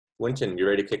Wynton, you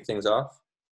ready to kick things off?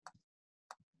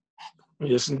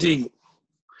 Yes, indeed.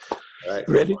 All right.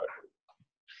 Ready?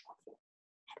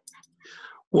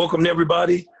 Welcome,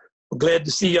 everybody. I'm glad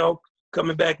to see y'all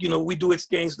coming back. You know, we do it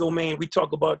Skain's Domain. We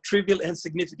talk about trivial and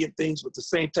significant things with the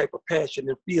same type of passion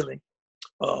and feeling.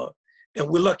 And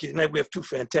we're lucky tonight. We have two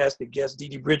fantastic guests.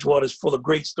 Dee Bridgewater is full of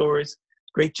great stories.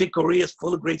 Great chick Corea is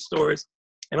full of great stories.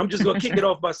 And I'm just going to kick it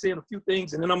off by saying a few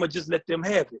things, and then I'm going to just let them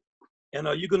have it. And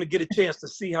you're going to get a chance to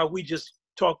see how we just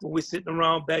talk when we're sitting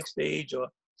around backstage, or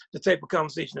the type of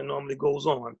conversation that normally goes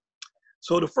on.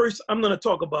 So the first, I'm going to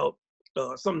talk about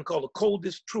something called the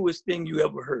coldest, truest thing you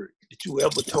ever heard, that you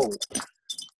ever told.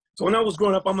 So when I was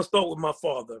growing up, I'm going to start with my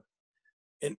father.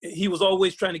 And he was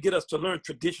always trying to get us to learn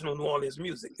traditional New Orleans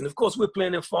music. And of course, we're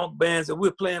playing in funk bands, and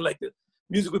we're playing like the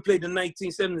music we played in the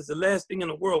 1970s. The last thing in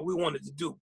the world we wanted to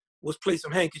do was play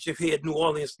some handkerchief head New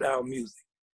Orleans style music.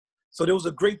 So there was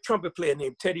a great trumpet player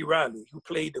named Teddy Riley who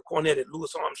played the cornet at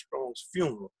Louis Armstrong's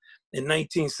funeral in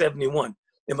 1971.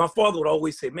 And my father would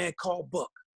always say, man, call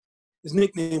Buck. His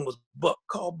nickname was Buck.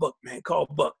 Call Buck, man, call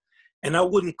Buck. And I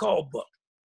wouldn't call Buck.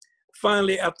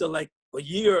 Finally, after like a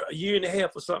year and a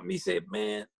half or something, he said,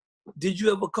 man, did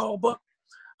you ever call Buck?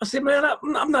 I said, man,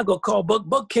 I'm not going to call Buck.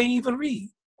 Buck can't even read.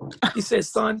 He said,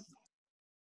 son,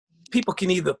 people can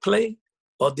either play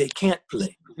or they can't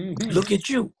play. Look at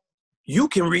you. You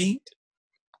can read.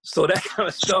 So that kind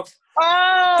of stuff is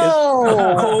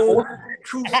a cold,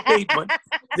 true statement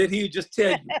that he'll just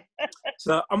tell you.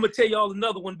 So I'm going to tell y'all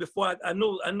another one before I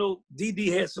know Dee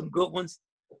had some good ones.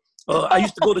 I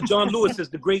used to go to John Lewis's,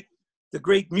 the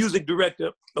great music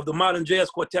director of the Modern Jazz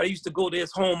Quartet. I used to go to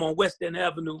his home on West End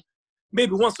Avenue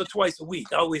maybe once or twice a week.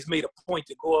 I always made a point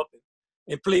to go up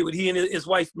and play with he and his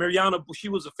wife, Mariana. She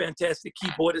was a fantastic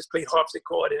keyboardist, played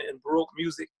harpsichord and Baroque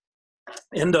music.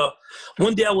 And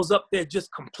one day I was up there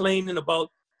just complaining about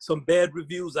some bad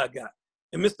reviews I got.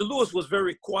 And Mr. Lewis was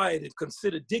very quiet and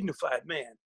considered dignified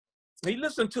man. He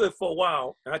listened to it for a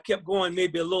while, and I kept going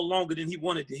maybe a little longer than he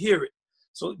wanted to hear it.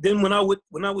 So then when I would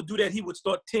do that, he would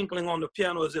start tinkling on the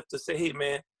piano as if to say, hey,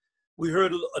 man, we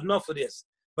heard enough of this.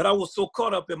 But I was so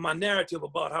caught up in my narrative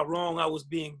about how wrong I was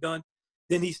being done.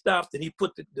 Then he stopped and he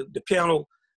put the piano,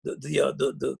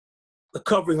 the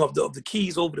covering of the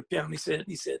keys over the piano. He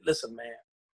said, listen, man,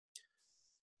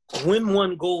 when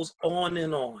one goes on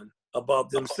and on about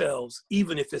themselves,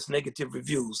 even if it's negative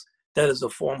reviews, that is a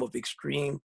form of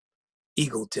extreme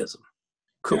egotism.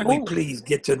 Could we please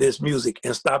get to this music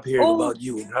and stop hearing about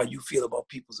you and how you feel about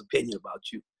people's opinion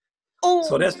about you?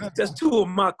 So that's two of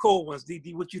my cold ones.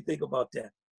 Dee, what you think about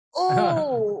that?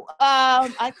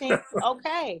 I think,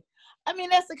 okay. I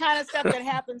mean, that's the kind of stuff that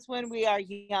happens when we are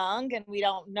young and we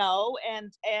don't know.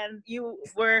 And you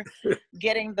were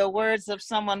getting the words of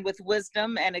someone with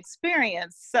wisdom and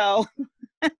experience. So,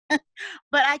 but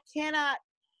I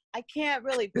can't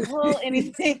really pull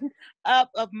anything up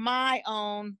of my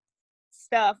own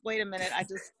stuff. Wait a minute. I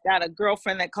just got a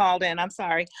girlfriend that called in. I'm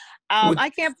sorry. I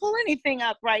can't pull anything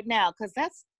up right now because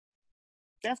that's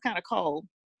kind of cold.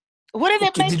 What did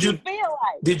it make you feel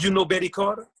like? Did you know Betty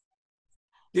Carter?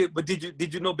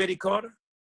 Did you know Betty Carter?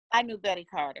 I knew Betty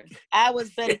Carter. I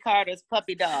was Betty Carter's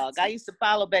puppy dog. I used to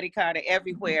follow Betty Carter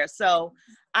everywhere. So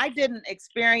I didn't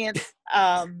experience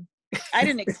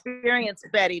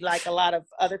Betty like a lot of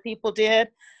other people did.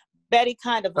 Betty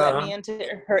kind of let me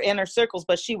into her inner circles,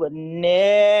 but she would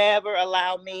never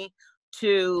allow me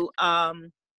to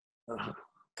come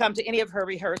to any of her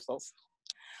rehearsals.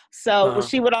 So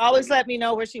she would always let me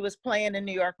know where she was playing in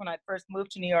New York when I first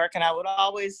moved to New York, and I would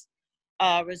always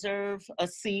reserve a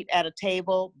seat at a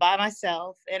table by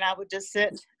myself, and I would just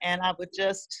sit and I would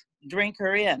just drink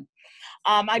her in.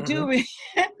 I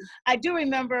do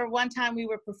remember one time we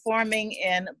were performing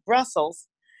in Brussels,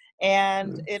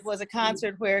 and it was a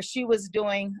concert where she was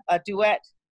doing a duet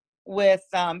with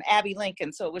Abby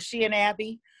Lincoln. So it was she and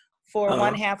Abby for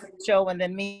one half of the show, and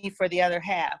then me for the other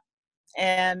half.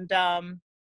 And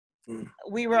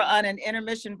we were on an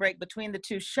intermission break between the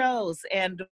two shows,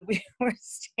 and we were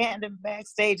standing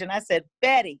backstage, and I said,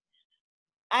 Betty,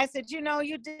 I said, you know,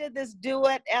 you did this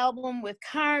duet album with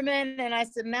Carmen, and I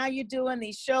said, now you're doing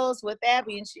these shows with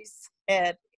Abby. And she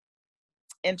said,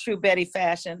 in true Betty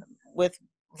fashion, with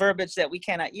verbiage that we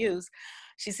cannot use,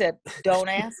 she said, don't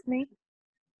ask me,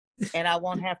 and I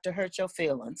won't have to hurt your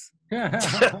feelings.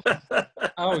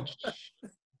 Ouch.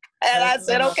 And I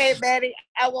said, okay, Betty,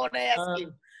 I won't ask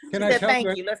you. She said,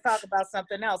 thank you. Let's talk about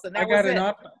something else. And that was it.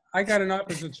 I got an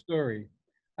opposite story.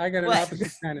 I got an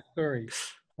opposite kind of story.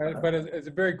 But it's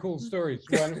a very cool story.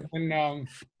 So when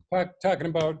talking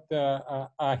about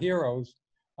our heroes,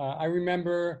 I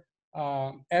remember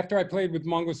after I played with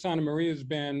Mongo Santa Maria's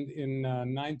band in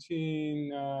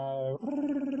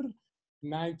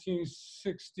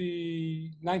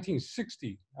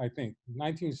 1960, I think,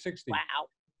 1960. Wow.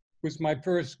 Was my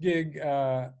first gig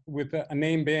with a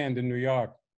name band in New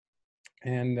York.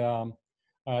 And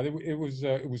it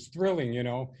was thrilling, you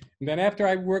know. And then after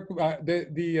I worked,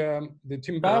 the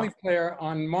timbali player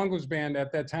on Mongo's band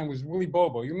at that time was Willie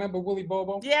Bobo. You remember Willie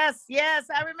Bobo? Yes,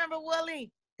 yes, I remember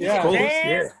Willie. Yeah,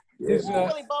 Willie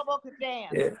Bobo could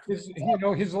dance. Yeah.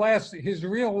 His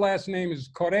real last name is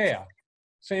Corea,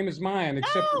 same as mine,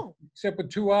 except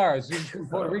with 2 R's. He's from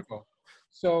Puerto Rico.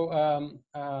 So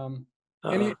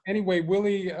anyway,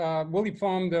 Willie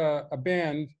formed a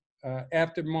band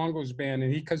after Mongo's band,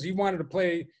 and because he wanted to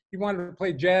play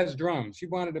jazz drums. He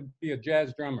wanted to be a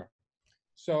jazz drummer.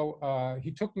 So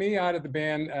he took me out of the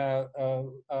band.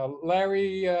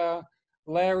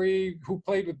 Larry, who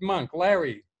played with Monk,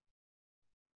 Larry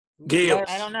Gales.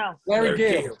 I don't know. Larry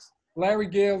Gales. Larry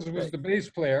Gales was the bass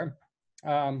player.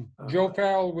 Joe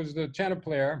Farrell was the tenor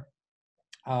player.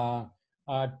 I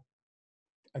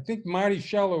think Marty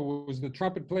Scheller was the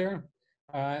trumpet player.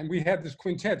 And we had this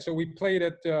quintet. So we played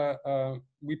at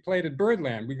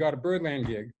Birdland. We got a Birdland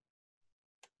gig.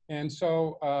 And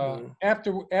so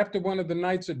after one of the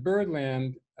nights at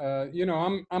Birdland, you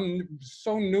know, I'm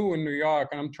so new in New York,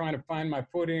 and I'm trying to find my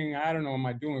footing. I don't know, am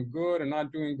I doing good or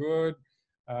not doing good?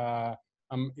 I'm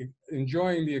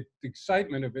enjoying the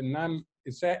excitement of it, and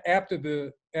it's after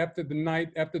the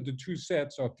night, after the 2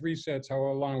 sets or 3 sets,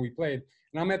 however long we played,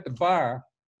 and I'm at the bar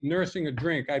nursing a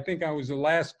drink. I think I was the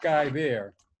last guy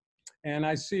there, and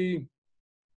I see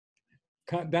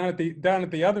down at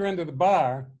the other end of the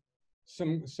bar,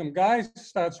 some guy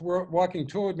starts walking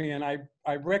toward me, and I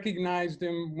recognized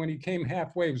him when he came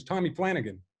halfway. It was Tommy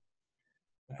Flanagan,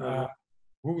 who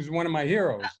was one of my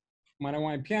heroes, one of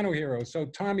my piano heroes. So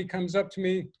Tommy comes up to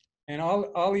me, and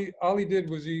all he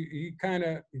did was he kind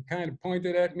of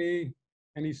pointed at me,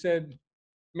 and he said,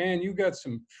 "Man, you got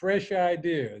some fresh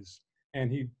ideas." And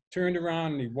he turned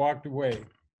around and he walked away.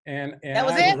 And that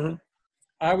was it.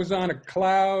 I was on a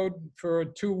cloud for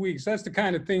 2 weeks. That's the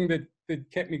kind of thing that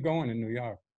kept me going in New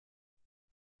York.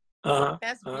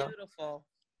 That's beautiful.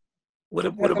 What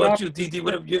about you, Didi?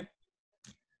 What have you?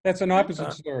 That's an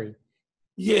opposite story.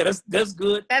 Yeah, that's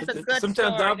good. That's a good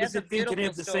Sometimes story. the opposite thing can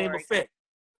have the same effect.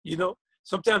 You know,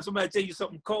 sometimes somebody tell you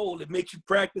something cold, it makes you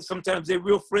practice. Sometimes they're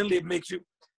real friendly, it makes you.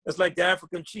 That's like the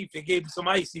African chief. They gave him some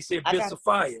ice. He said, "Bits of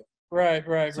fire." Right.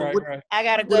 I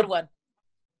got a good one.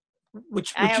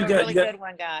 Which I have you a got? really good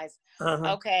one, guys.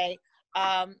 Okay.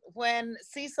 When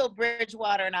Cecil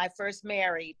Bridgewater and I first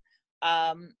married,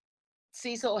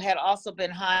 Cecil had also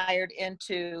been hired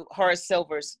into Horace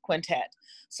Silver's quintet.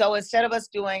 So instead of us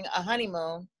doing a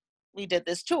honeymoon, we did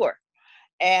this tour.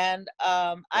 And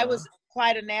I was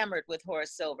quite enamored with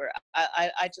Horace Silver.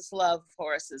 I just love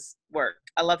Horace's work.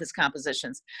 I love his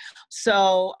compositions.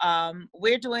 So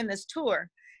we're doing this tour,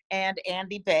 and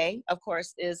Andy Bay, of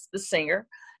course, is the singer.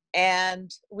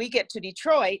 And we get to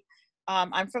Detroit.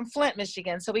 I'm from Flint,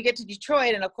 Michigan. So we get to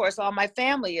Detroit, and of course, all my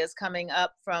family is coming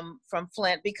up from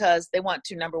Flint because they want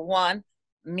to, number one,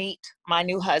 meet my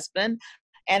new husband,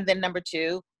 and then number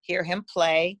two, hear him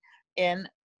play in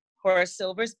Horace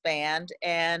Silver's band.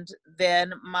 And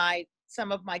then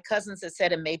some of my cousins had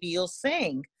said, and maybe you'll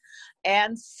sing.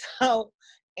 And so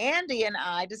Andy and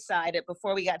I decided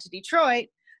before we got to Detroit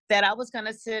that I was going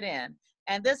to sit in.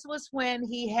 And this was when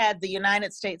he had the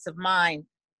United States of Mind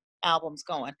albums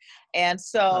going. And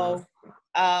so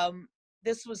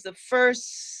this was the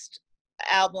first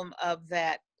album of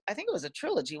that. I think it was a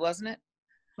trilogy, wasn't it?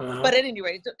 But at any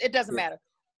rate, it doesn't matter.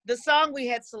 The song we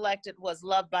had selected was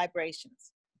Love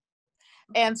Vibrations.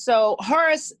 And so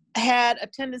Horace had a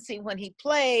tendency when he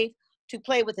played to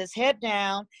play with his head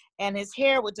down, and his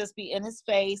hair would just be in his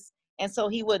face, and so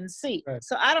he wouldn't see. Right.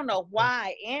 So I don't know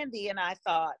why Andy and I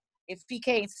thought if he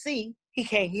can't see, he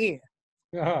can't hear.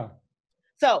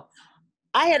 So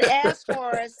I had asked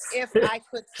Horace if I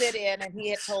could sit in, and he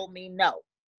had told me no,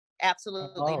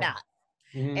 absolutely not.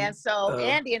 And so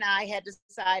Andy and I had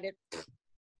decided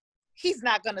he's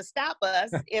not going to stop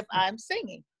us if I'm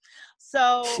singing.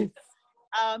 So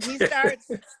he starts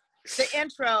the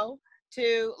intro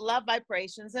to Love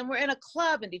Vibrations, and we're in a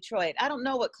club in Detroit. I don't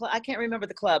know what club, I can't remember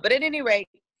the club, but at any rate,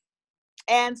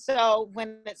 and so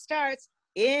when it starts,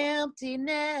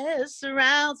 emptiness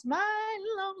surrounds my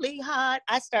lonely heart,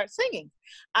 I start singing.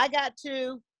 I got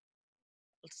to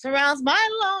surrounds my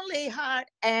lonely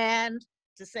heart, and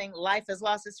to sing Life Has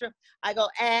Lost Its Rhythm, I go,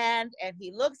 and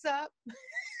he looks up,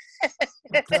 and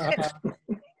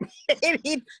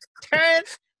he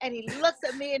turns, and he looks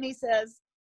at me, and he says,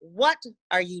 what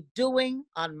are you doing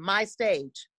on my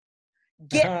stage?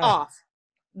 Get off.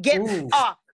 Get Ooh.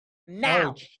 off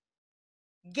now. Ouch.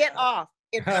 Get off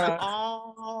in front of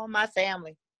all my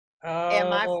family and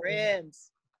my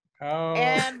friends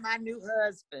and my new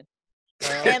husband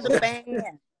and the band.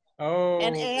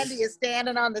 And Andy is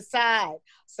standing on the side.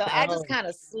 So I just kind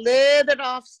of slithered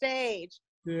off stage.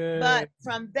 Yeah. But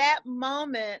from that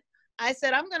moment, I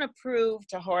said, I'm going to prove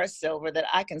to Horace Silver that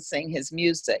I can sing his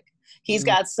music. He's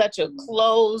got such a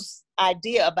close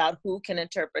idea about who can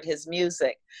interpret his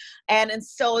music. And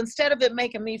so instead of it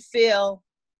making me feel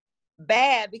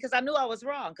bad, because I knew I was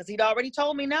wrong, because he'd already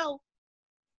told me no,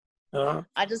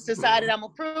 I just decided I'm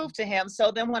gonna prove to him.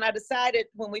 So then when I decided,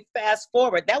 when we fast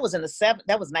forward, that was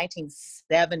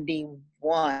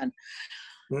 1971.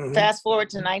 Fast forward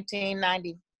to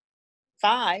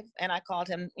 1995, and I called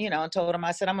him, and told him,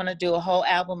 I said, I'm gonna do a whole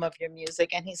album of your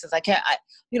music. And he says, Didi, I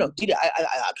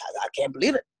can't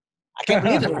believe it. I can't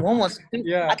believe it. A woman wants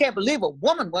to, I can't believe a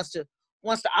woman wants to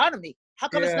honor me. How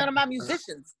come it's none of my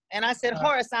musicians? And I said,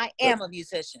 Horace, I am a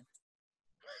musician.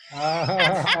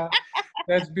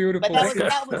 That's beautiful. But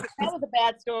that was a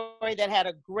bad story that had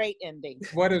a great ending.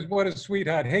 What a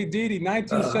sweetheart. Hey, Didi,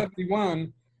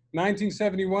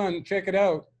 1971, check it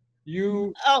out.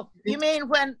 You mean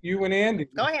when? You and Andy.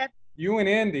 Go ahead. You and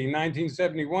Andy,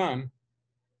 1971.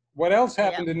 What else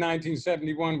happened in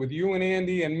 1971 with you and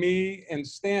Andy and me and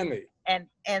Stanley? And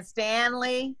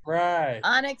Stanley. Right.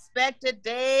 Unexpected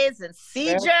Days and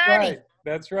Sea Journey. Right.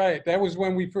 That's right. That was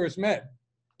when we first met.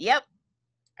 Yep.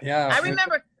 Yeah. I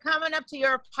remember coming up to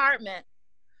your apartment.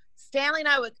 Stanley and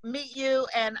I would meet you,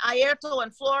 and Ayrton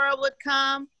and Flora would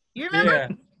come. You remember?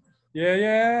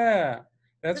 Yeah.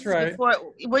 That's right.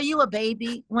 Were you a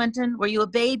baby, Wynton? Were you a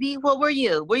baby? What were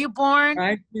you? Were you born?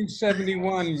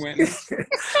 1971, Wynton.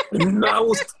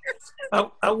 No,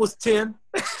 I was 10.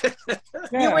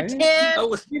 You were 10?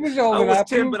 He was old enough.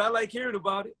 10, but I like hearing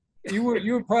about it. You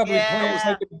were probably playing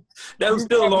like that was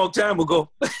still a long time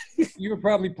ago. You were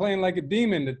probably playing like a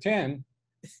demon at 10.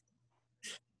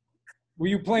 Were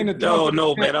you playing a No,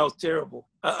 man, I was terrible.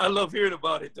 I love hearing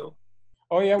about it though.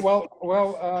 Oh yeah, well,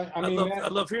 I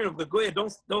love hearing it, but go ahead,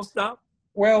 don't stop.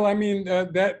 Well, I mean,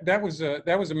 that was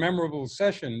a memorable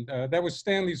session. That was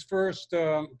Stanley's first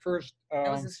that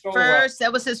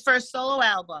was his first solo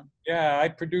album. Yeah, I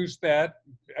produced that.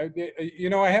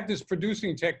 I have this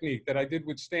producing technique that I did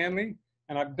with Stanley,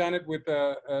 and I've done it with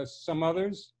some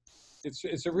others.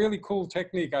 It's a really cool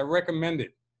technique. I recommend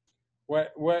it.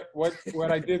 What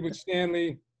I did with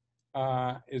Stanley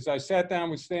is I sat down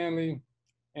with Stanley,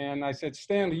 and I said,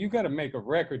 Stanley, you got to make a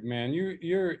record, man.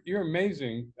 You're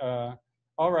amazing.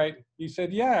 All right. He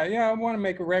said, yeah, I want to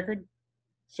make a record.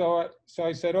 So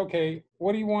I said, okay,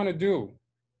 what do you want to do?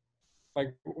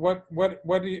 Like, what would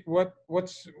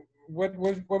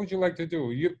you like to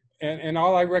do? And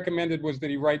all I recommended was that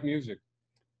he write music.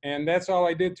 And that's all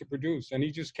I did to produce. And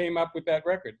he just came up with that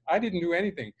record. I didn't do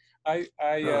anything. I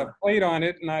played on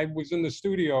it, and I was in the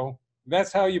studio.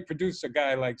 That's how you produce a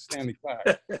guy like Stanley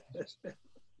Clarke.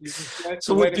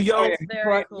 So what do y'all? He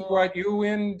brought you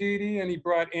in, Didi, and he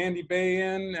brought Andy Bay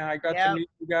in, and I got to meet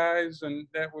you guys, and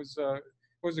that was a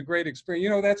great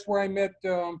experience. That's where I met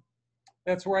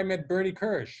Bertie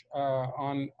Kirsch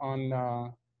on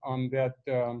that.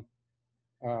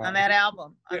 On that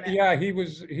album. Yeah, he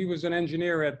was an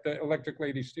engineer at the Electric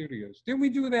Lady Studios. Did we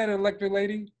do that at Electric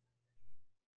Lady?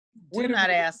 Do not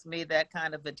ask me that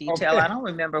kind of a detail. Okay. I don't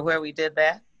remember where we did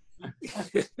that.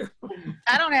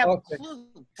 I don't have a clue.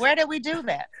 Where did we do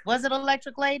that? Was it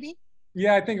Electric Lady?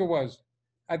 Yeah, I think it was.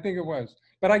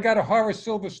 But I got a Horace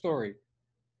Silver story.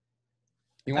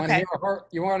 You want to hear?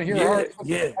 You want to hear?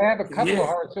 Yeah. I have a couple of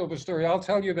Horace Silver stories. I'll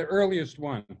tell you the earliest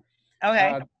one.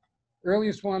 Okay.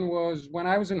 Earliest one was when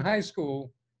I was in high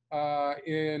school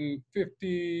in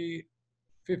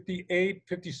 58,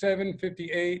 57,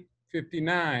 58,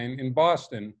 59 in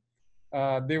Boston.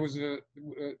 There was a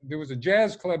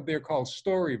jazz club there called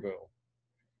Storyville.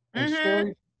 And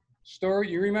you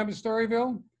remember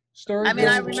Storyville? I mean,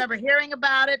 I remember hearing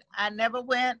about it. I never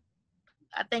went.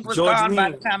 I think it was gone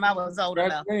by the time I was old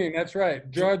enough. Ween, that's right.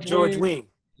 George Ween.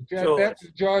 That was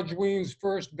George Ween's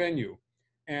first venue.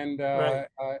 And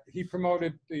he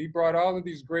brought all of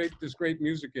this great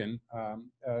music in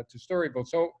to Storyville.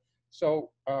 So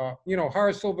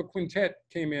Horace Silver Quintet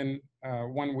came in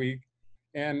one week,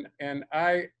 and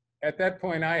I, at that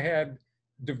point, I had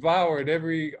devoured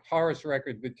every Horace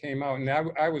record that came out, and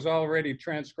I was already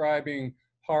transcribing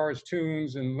Horace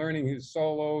tunes and learning his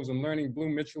solos and learning Blue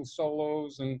Mitchell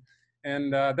solos, and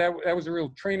that was a real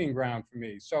training ground for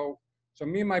me. So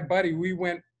me and my buddy, we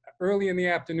went early in the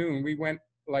afternoon. We went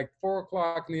like 4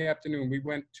 o'clock in the afternoon. We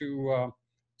went to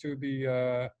the,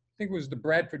 I think it was the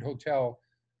Bradford Hotel,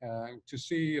 to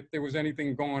see if there was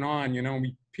anything going on. You know,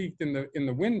 we peeked in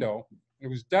the window. It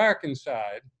was dark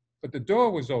inside, but the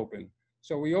door was open.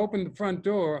 So we opened the front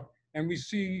door and we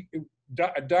see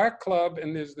a dark club,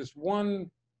 and there's this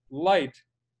one light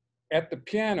at the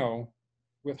piano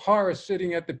with Horace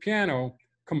sitting at the piano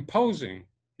composing.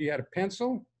 He had a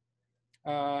pencil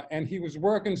and he was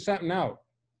working something out,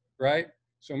 right?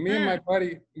 So me and my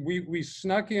buddy, we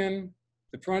snuck in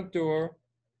the front door,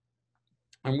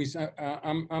 and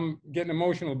I'm getting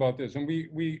emotional about this. And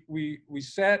we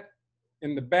sat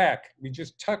in the back. We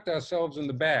just tucked ourselves in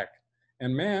the back.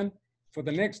 And man, for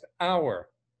the next hour,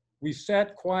 we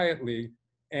sat quietly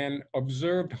and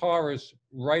observed Horace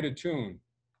write a tune.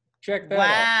 Check that out.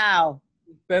 Wow.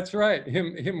 That's right.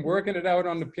 Him working it out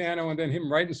on the piano, and then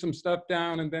him writing some stuff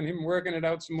down, and then him working it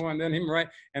out some more, and then him write.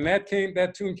 And that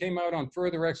tune came out on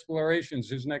Further Explorations,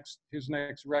 his next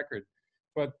record.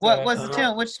 But what was the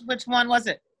tune? Which one was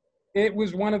it? It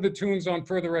was one of the tunes on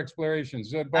Further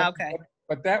Explorations.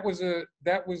 But that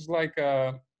was like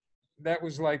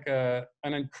an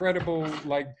incredible,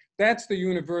 like, that's the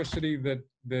university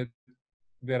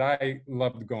that I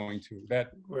loved going to.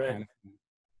 That right. Kind of,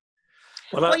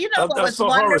 well, you know what was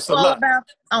wonderful about?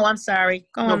 Oh, I'm sorry.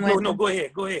 Go on. No, go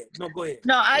ahead.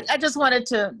 No, I just wanted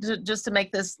to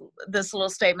make this little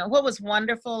statement. What was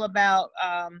wonderful about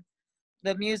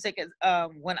the music is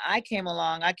when I came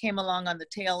along on the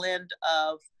tail end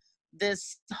of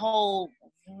this whole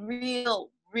real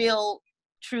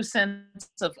true sense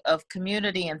of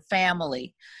community and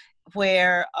family,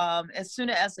 where as soon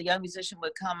as a young musician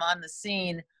would come on the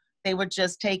scene, they were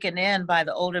just taken in by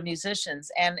the older musicians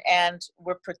and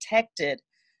were protected.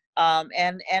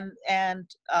 And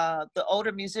the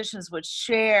older musicians would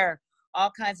share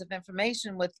all kinds of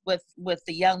information with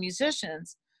the young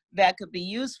musicians that could be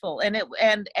useful. And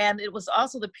it was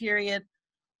also the period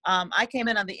I came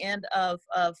in on the end of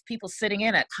people sitting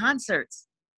in at concerts.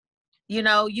 You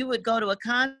know, you would go to a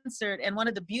concert, and one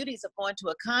of the beauties of going to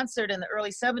a concert in the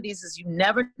early 70s is you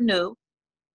never knew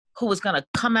who was going to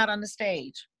come out on the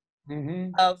stage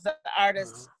of the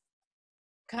artist's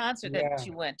concert that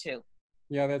you went to.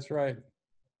 Yeah, that's right.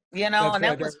 You know,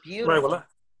 that was beautiful. Right,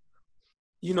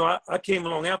 well, I came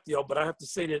along after y'all, but I have to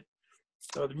say that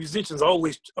the musicians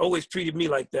always treated me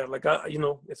like that. Like,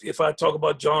 if I talk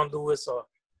about John Lewis or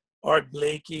Art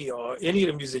Blakey or any of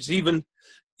the musicians,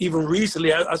 even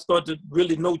recently, I started to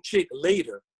really know Chick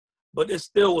later, but it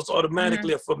still was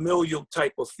automatically a familial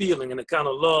type of feeling and a kind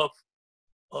of love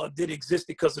did exist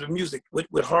because of the music.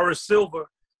 With Horace Silver,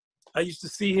 I used to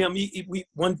see him.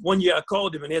 One year I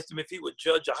called him and asked him if he would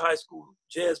judge a high school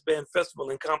jazz band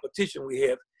festival and competition we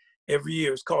have every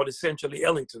year. It's called Essentially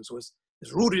Ellington, so it's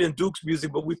rooted in Duke's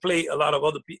music, but we play a lot of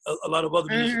other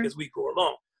music as we go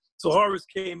along. So Horace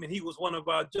came and he was one of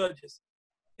our judges.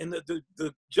 And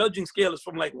the judging scale is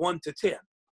from like 1 to 10.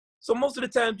 So most of the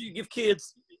time you give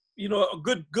kids,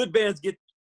 good bands get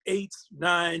 8s,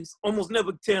 9s, almost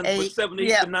never 10s, but 7, 8,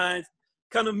 to 9s.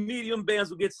 Kind of medium bands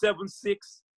will get 7,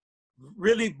 6.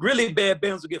 Really, really bad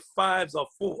bands will get 5s or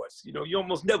 4s. You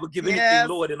almost never give anything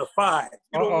lower than a 5.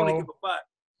 You don't want to give a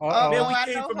 5. Man,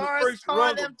 we came from the first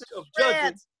rung of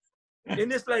judges.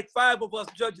 And it's like 5 of us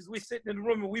judges. We sitting in the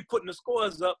room and we putting the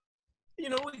scores up.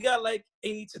 We got like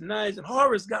 8s and 9s, and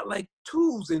Horace got like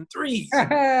 2s and 3s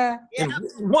and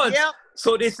 1s. Yep.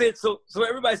 So they said, so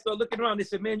everybody started looking around. They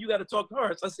said, man, you got to talk to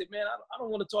Horace. I said, man, I don't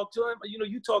want to talk to him.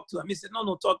 You talk to him. He said,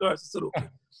 no, talk to Horace. I said, okay.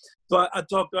 So I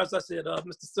talked to Horace. I said,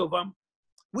 Mr. Silver,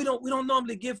 we don't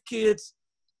normally give kids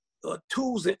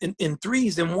 2s and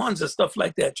 3s and 1s and stuff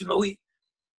like that.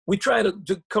 We try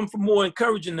to come from more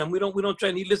encouraging them. We don't try.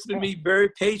 And he listened to me very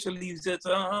patiently. He said,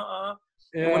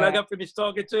 Yeah. And when I got finished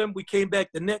talking to him, we came back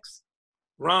the next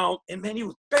round, and man, he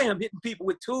was hitting people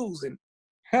with 2s and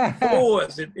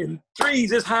 4s and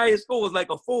 3s. His highest score was like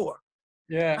a 4.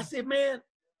 Yeah. I said, man,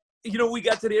 we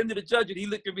got to the end of the judge, and he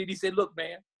looked at me and he said, look,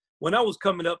 man, when I was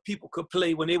coming up, people could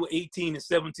play when they were 18 and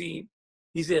 17.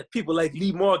 He said, people like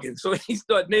Lee Morgan. So he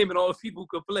started naming all the people who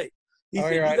could play. He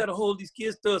said, you got to hold these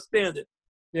kids to a standard.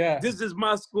 Yeah. This is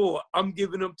my score. I'm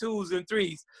giving them 2s and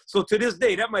 3s. So to this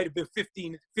day, that might have been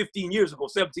 15 years ago,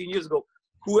 17 years ago.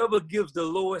 Whoever gives the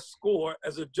lowest score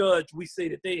as a judge, we say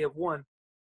that they have won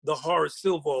the Horace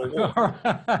Silver Award.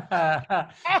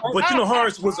 But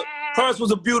Horace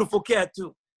was a beautiful cat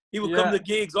too. He would come to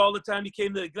gigs all the time. He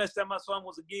came to the last time I saw him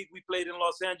was a gig we played in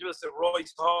Los Angeles at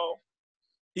Royce Hall.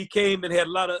 He came and had a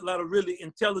lot of really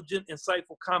intelligent,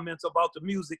 insightful comments about the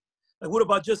music. Like, what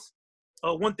about just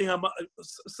one thing,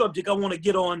 subject I want to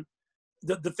get on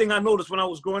the thing I noticed when I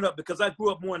was growing up, because I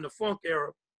grew up more in the funk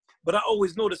era, but I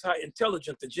always noticed how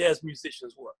intelligent the jazz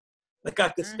musicians were. Like I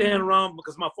could stand around,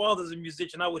 because my father's a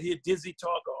musician, I would hear Dizzy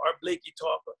talk or Art Blakey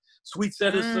talk or Sweet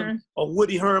Edison or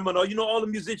Woody Herman, or, you know, all the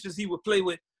musicians he would play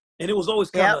with. And it was always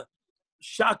kind of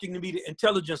shocking to me, the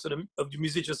intelligence of the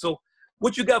musicians. So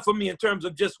what you got for me in terms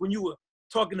of just when you were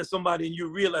talking to somebody and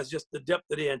you realize just the depth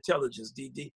of their intelligence,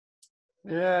 DD?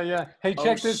 Yeah. Hey,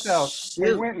 check this out.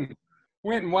 Hey,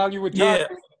 Wynton, while you were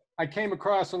talking, I came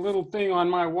across a little thing on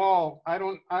my wall. I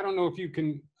don't know if you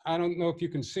can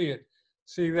see it.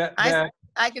 See that?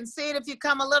 I can see it if you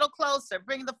come a little closer.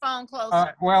 Bring the phone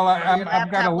closer. Well,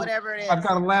 I've got whatever it is. I've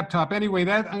got a laptop. Anyway,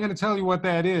 I'm going to tell you what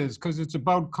that is, because it's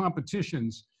about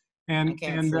competitions, and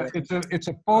it's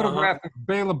a photograph of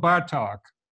Bela Bartok.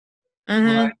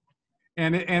 Right?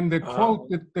 And the quote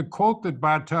that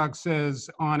Bartok says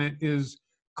on it is,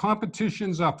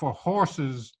 "Competitions are for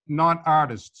horses, not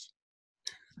artists."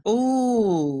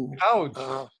 Ooh.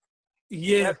 Ouch.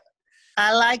 Yeah.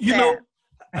 I like you that. Know,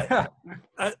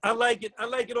 I like it. I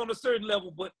like it on a certain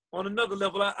level, but on another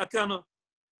level, I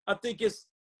think it's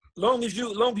long as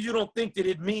you don't think that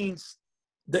it means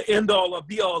the end all or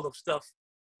be all of stuff,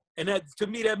 and that, to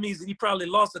me, that means that he probably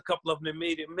lost a couple of them and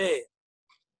made him mad.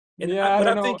 And I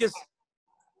don't know. think it's.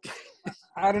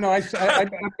 I don't know. I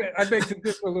beg to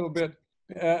differ a little bit.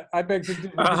 I beg to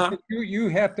differ. You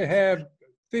have to have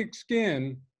thick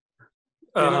skin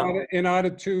in order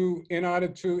to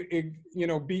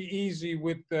be easy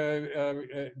with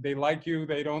they like you,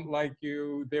 they don't like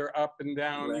you, they're up and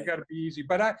down. Right. You got to be easy.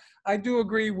 But I do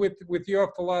agree with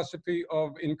your philosophy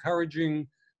of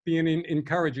being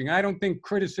encouraging. I don't think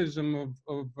criticism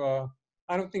of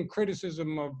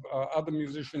other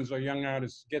musicians or young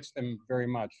artists gets them very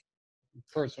much.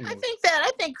 Personally, I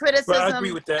think criticism. Well, I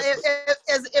agree with that.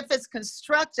 If it's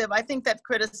constructive, I think that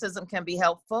criticism can be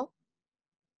helpful.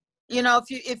 You know,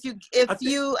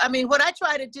 I mean, what I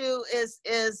try to do is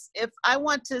if I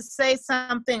want to say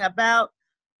something about,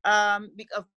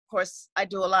 of course, I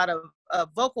do a lot of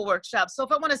vocal workshops. So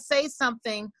if I want to say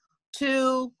something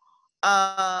to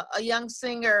a young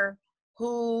singer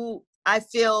who I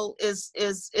feel is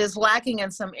lacking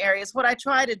in some areas, what I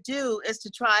try to do is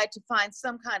to try to find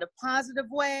some kind of positive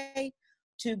way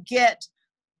to get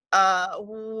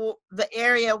the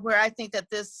area where I think that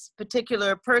this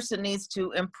particular person needs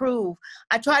to improve.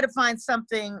 I try to find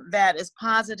something that is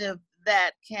positive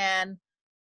that can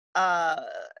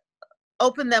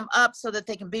open them up so that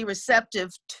they can be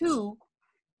receptive to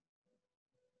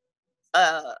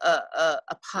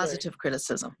a positive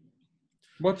criticism.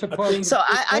 What's a positive? So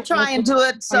I try and do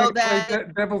it so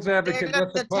that devil's advocate.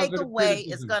 The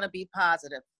takeaway is going to be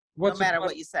positive, no matter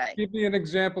what you say. Give me an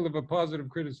example of a positive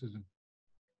criticism.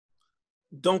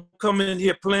 Don't come in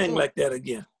here playing like that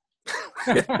again.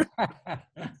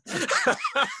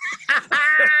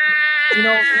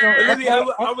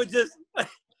 I would just.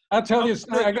 I'll tell you a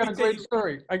story. I got a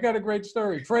great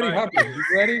story. Freddie Hubbard, you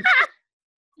ready?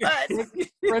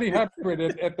 Freddie Hubbard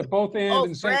at the both ends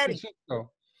in San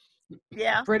Francisco.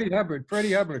 Yeah. Freddie Hubbard.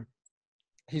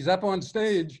 He's up on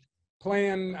stage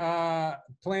playing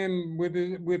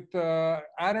with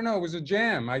I don't know, it was a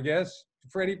jam, I guess.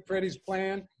 Freddie's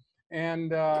playing,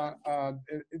 and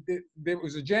there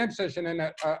was a jam session,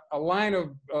 and a line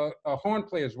of horn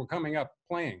players were coming up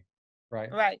playing,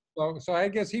 right? So I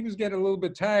guess he was getting a little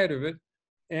bit tired of it,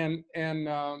 and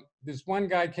this one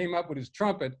guy came up with his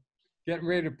trumpet, getting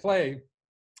ready to play,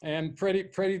 and Freddie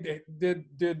did.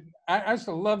 I used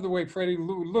to love the way Freddie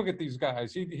look at these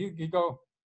guys. He go,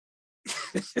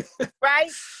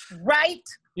 right.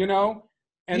 You know,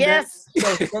 and yes.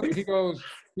 Then, so he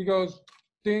goes.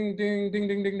 Ding ding ding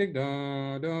ding ding ding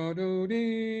da da do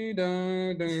dee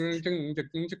da da,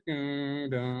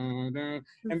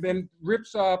 and then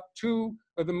rips off two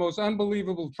of the most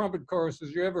unbelievable trumpet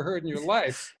choruses you ever heard in your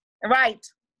life. Right.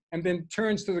 And then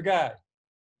turns to the guy.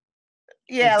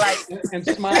 Yeah, and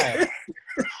smiles.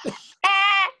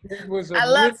 It was I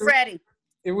love Freddie.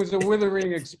 It was a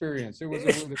withering experience. That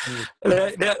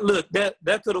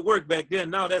could have worked back then.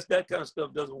 Now that kind of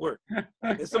stuff doesn't work.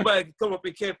 If somebody can come up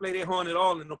and can't play their horn at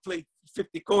all and they'll play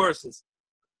 50 choruses.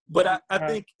 But I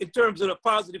think in terms of the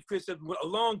positive criticism, a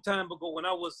long time ago when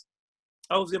I was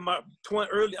in my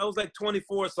I was like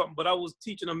 24 or something, but I was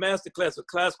teaching a master class of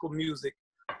classical music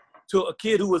to a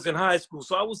kid who was in high school.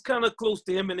 So I was kind of close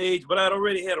to him in age, but I'd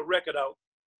already had a record out.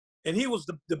 And he was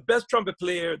the best trumpet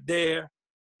player there.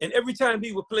 And every time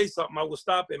he would play something, I would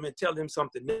stop him and tell him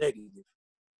something negative.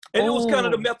 And it was kind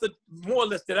of the method, more or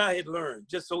less, that I had learned.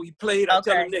 Just so he played, I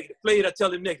tell him negative. Played, I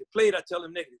tell him negative. Played, I tell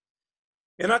him negative.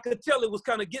 And I could tell it was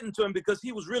kind of getting to him because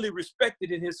he was really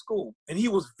respected in his school. And he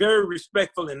was very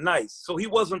respectful and nice. So he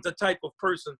wasn't the type of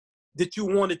person that you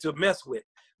wanted to mess with.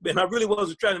 And I really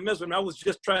wasn't trying to mess with him. I was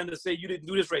just trying to say, you didn't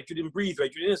do this right. You didn't breathe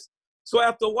right. You didn't this. So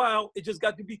after a while, it just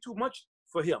got to be too much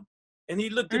for him. And he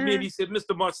looked at me and he said,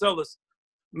 Mr. Marsalis,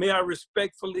 may I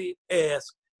respectfully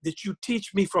ask that you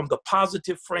teach me from the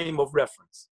positive frame of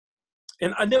reference.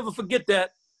 And I never forget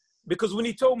that, because when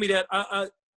he told me that,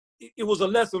 it was a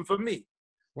lesson for me.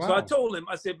 Wow. So I told him,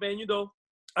 I said, man, you know,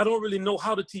 I don't really know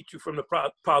how to teach you from the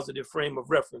positive frame of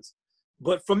reference.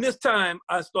 But from this time,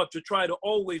 I start to try to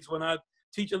always, when I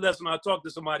teach a lesson, I talk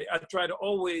to somebody, I try to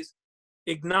always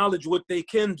acknowledge what they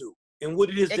can do and what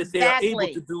it is that they are able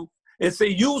to do, and say,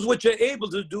 use what you're able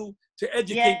to do to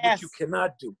educate what you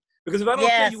cannot do. Because if I don't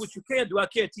tell you what you can do, I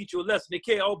can't teach you a lesson. It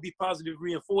can't all be positive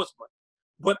reinforcement.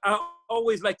 But I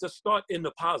always like to start in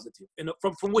the positive, and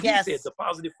from what he said, the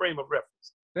positive frame of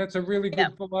reference. That's a really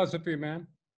good philosophy, man.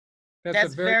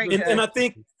 That's a very good. And I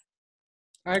think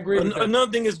I agree with that.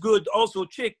 Another thing is good also,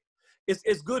 Chick,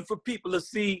 it's good for people to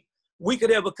see we could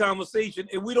have a conversation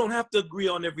and we don't have to agree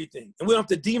on everything, and we don't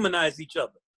have to demonize each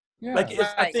other. Yeah. Like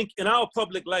I think in our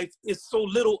public life, it's so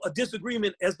little a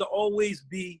disagreement as to always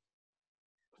be.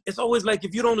 It's always like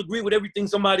if you don't agree with everything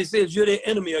somebody says, you're their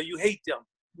enemy or you hate them.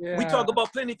 Yeah. We talk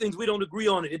about plenty of things, we don't agree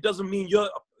on it. It doesn't mean your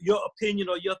opinion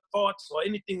or your thoughts or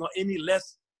anything or any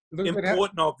less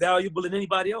important or valuable than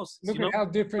anybody else's. Look at how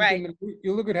different.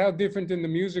 You look at how different in the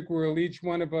music world. Each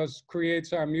one of us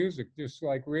creates our music, just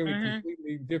like really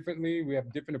completely differently. We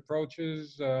have different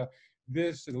approaches.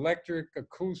 This electric,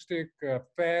 acoustic,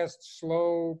 fast,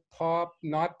 slow, pop,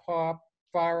 not pop,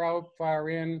 far out, far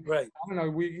in. Right. I don't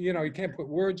know. You can't put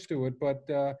words to it, but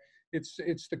it's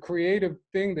the creative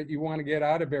thing that you want to get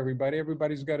out of everybody.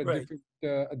 Everybody's got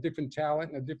a different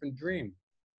talent and a different dream.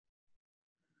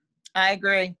 I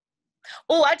agree.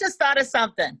 Oh, I just thought of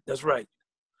something. That's right.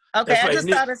 Okay, That's I right. just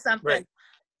thought of something. Right.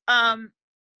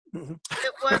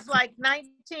 It was like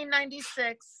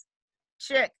 1996.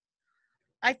 Chick,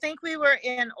 I think we were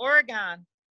in Oregon.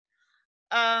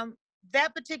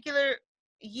 That particular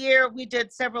year, we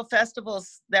did several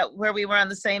festivals where we were on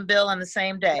the same bill on the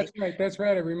same day. That's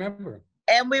right. I remember.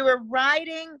 And we were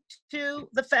riding to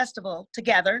the festival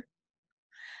together.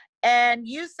 And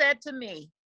you said to me,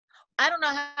 I don't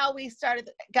know how we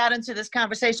got into this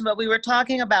conversation, but we were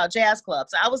talking about jazz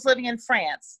clubs. I was living in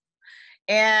France.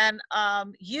 And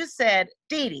you said,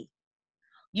 Dee Dee,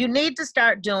 you need to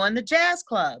start doing the jazz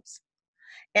clubs.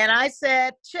 And I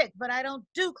said, Chick, but I don't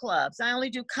do clubs. I only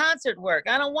do concert work.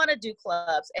 I don't want to do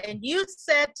clubs. And you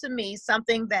said to me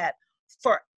something that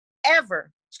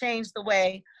forever changed the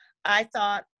way I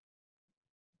thought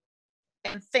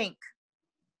and think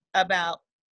about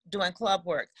doing club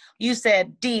work. You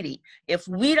said, Dee Dee, if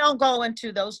we don't go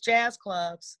into those jazz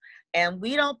clubs and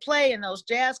we don't play in those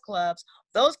jazz clubs,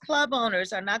 those club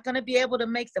owners are not going to be able to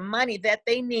make the money that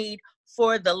they need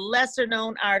for the lesser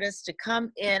known artists to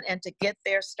come in and to get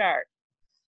their start.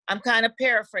 I'm kind of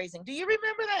paraphrasing. Do you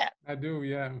remember that? I do,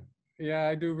 yeah. Yeah,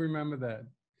 I do remember that.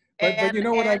 But you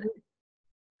know what I do?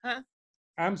 Huh?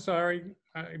 I'm sorry.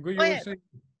 Go ahead.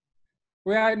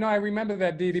 Well, I remember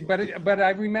that, Dee Dee, but I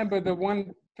remember the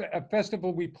one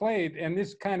festival we played, and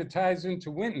this kind of ties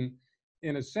into Wynton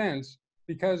in a sense,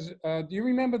 because do you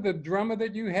remember the drummer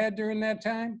that you had during that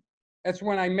time? That's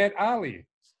when I met Ali.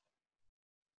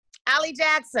 Ali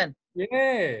Jackson.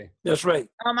 Yeah. That's right.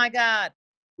 Oh my God.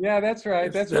 Yeah, that's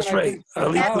right. That's right.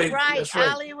 That's right.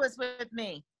 Ali was with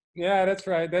me. Yeah, that's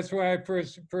right. That's why I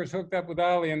first hooked up with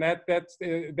Ali, and that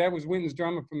was Wynton's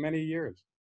drummer for many years.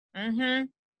 Mm-hmm.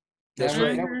 That's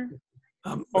right.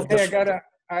 Okay,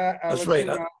 that's right.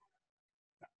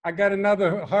 I got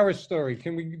another horror story.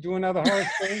 Can we do another horror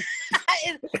story?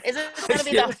 Is it going to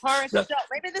be the horror show?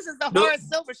 Maybe this is the horror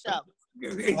silver show.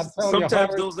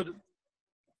 Sometimes those are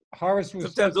Horace was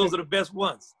sometimes those are the best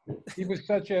ones. He was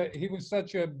such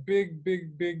a big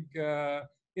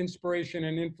inspiration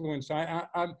and influence.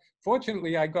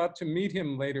 Fortunately, I got to meet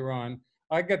him later on.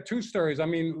 I got two stories. I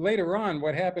mean, later on,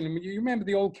 what happened? You remember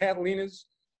the old Catalinas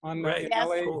in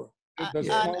LA? On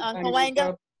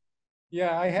Cahuenga?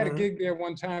 Yeah, I had a gig there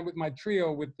one time with my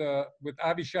trio with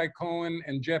Avishai Cohen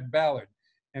and Jeff Ballard,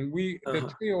 and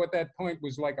the trio at that point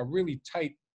was like a really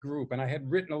tight group, and I had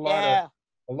written a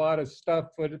lot of stuff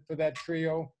for that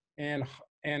trio, and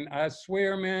I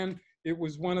swear, man, it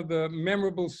was one of the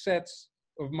memorable sets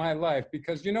of my life,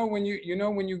 because when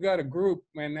you got a group,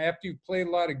 and after you play a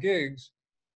lot of gigs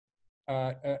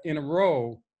in a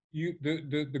row,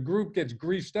 the group gets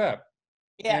greased up.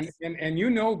 Yes.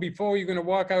 And before you're going to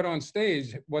walk out on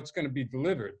stage what's going to be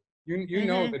delivered. You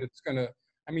know that it's going to,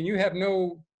 I mean, you have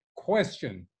no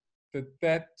question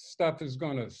that stuff is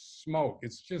going to smoke.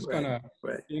 It's just going to,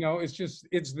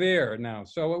 it's there now.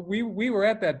 So we were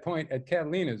at that point at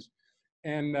Catalina's,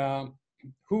 and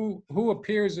who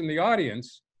appears in the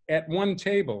audience at one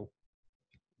table,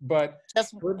 but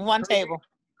just one table.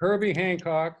 Herbie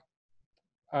Hancock,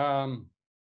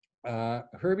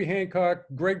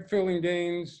 Greg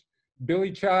Fillinganes,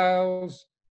 Billy Childs,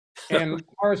 and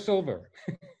Horace Silver.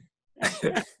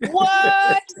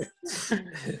 What?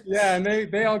 Yeah, and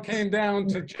they all came down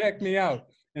to check me out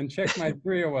and check my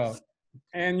trio out.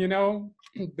 And you know,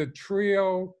 the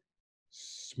trio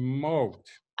smoked.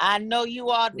 I know you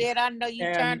all did. I know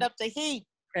you turned up the heat.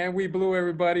 And we blew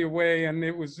everybody away, and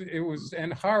it was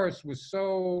and Horace was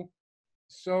so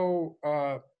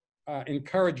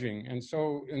encouraging and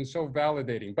so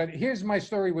validating. But here's my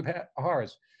story with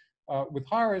Horace. With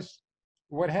Horace,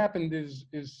 what happened is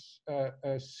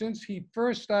since he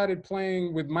first started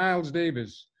playing with Miles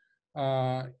Davis,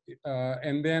 and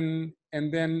then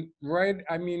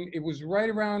it was right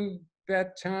around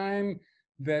that time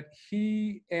that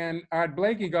he and Art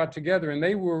Blakey got together, and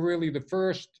they were really the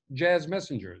first jazz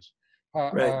messengers.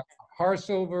 Horace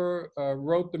Silver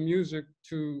wrote the music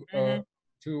to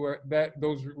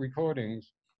those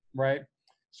recordings, right?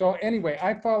 So anyway,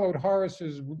 I followed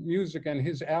Horace's music and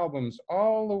his albums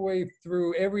all the way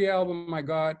through. Every album I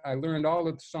got, I learned all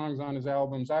of the songs on his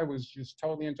albums. I was just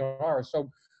totally into Horace. So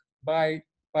by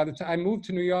the time I moved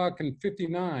to New York in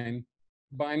 '59,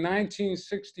 by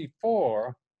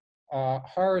 1964,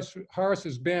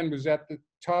 Horace's band was at the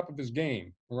top of his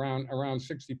game around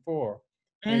 64.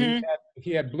 And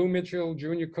he had Blue Mitchell,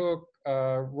 Junior Cook,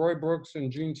 Roy Brooks, and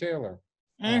Gene Taylor.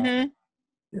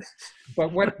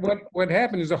 But what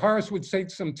happened is that Horace would take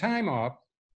some time off,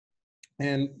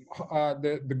 and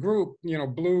the group, you know,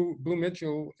 Blue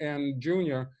Mitchell and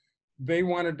Junior, they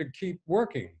wanted to keep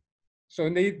working. So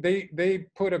they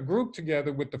put a group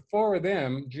together with the four of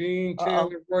them, Gene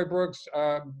Taylor, Roy Brooks,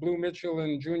 Blue Mitchell,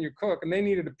 and Junior Cook, and they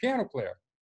needed a piano player.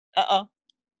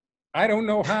 I don't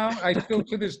know how. I still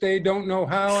to this day don't know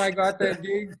how I got that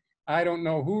gig. I don't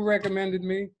know who recommended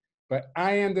me, but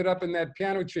I ended up in that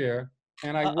piano chair,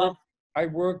 and I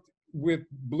worked with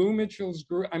Blue Mitchell's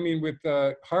group. I mean, with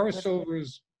Horace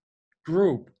Silver's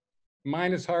group,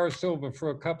 minus Horace Silver,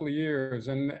 for a couple of years.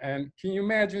 And can you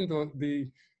imagine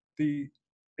the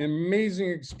amazing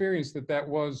experience that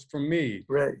was for me?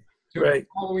 To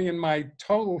following in my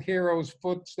total hero's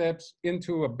footsteps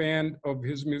into a band of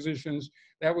his musicians.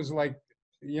 That was like,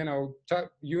 you know,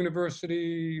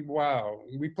 university. Wow.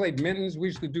 We played Minton's. We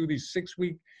used to do these six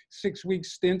week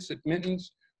stints at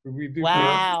Minton's. We do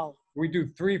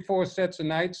 3-4 sets a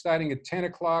night, starting at 10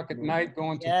 o'clock at night,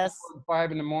 going to 4 and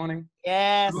 5 in the morning.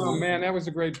 Oh man, that was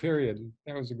a great period.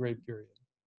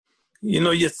 You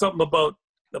know, it's something about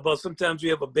sometimes you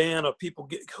have a band or people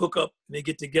hook up and they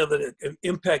get together, an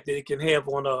impact that it can have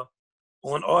on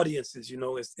audiences. You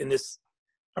know, I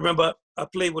remember I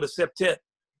played with a septet,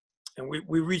 and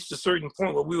we reached a certain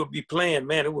point where we would be playing.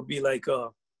 Man, it would be like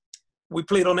we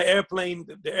played on the airplane.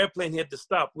 The airplane had to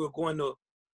stop. We were going to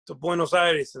Buenos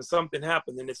Aires, and something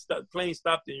happened, and the plane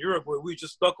stopped in Europe, where we were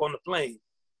just stuck on the plane.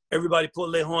 Everybody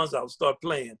pulled their horns out and started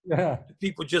playing.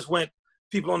 People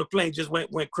on the plane just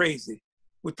went crazy.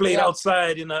 We played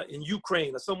outside in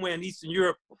Ukraine or somewhere in Eastern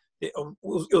Europe. It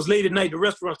was late at night. The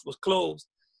restaurant was closed.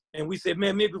 And we said,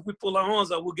 man, maybe if we pull our horns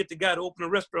out, we'll get the guy to open the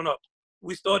restaurant up.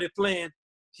 We started playing.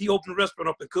 He opened the restaurant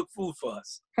up and cooked food for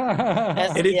us.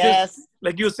 And it just,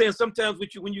 like you were saying, sometimes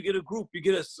when you get a group, you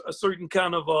get a certain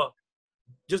kind of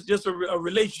just a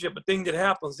relationship, a thing that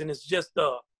happens. And it's just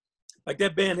like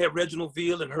that band had Reginald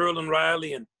Veal and Herlin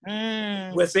Riley and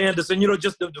Wes Anderson, you know,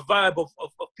 just the vibe of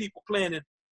people playing. And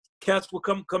cats would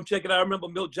come check it out. I remember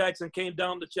Milt Jackson came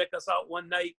down to check us out one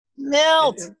night.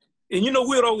 Milt! And you know,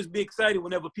 we'd always be excited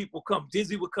whenever people come.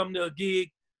 Dizzy would come to a gig.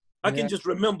 I can just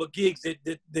remember gigs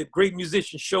that great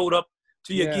musicians showed up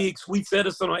to your gig, Sweet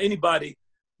Edison or anybody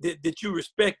that you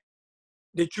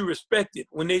respected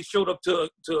when they showed up to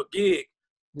a gig.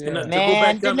 And, man, to go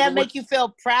back didn't that make you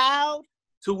feel proud?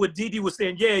 To what Dee Dee was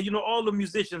saying, you know, all the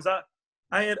musicians.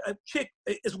 I had a chick.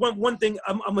 It's one thing.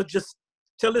 I'm gonna just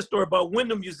tell this story about when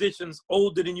the musicians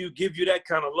older than you give you that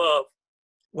kind of love.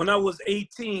 When I was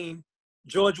 18,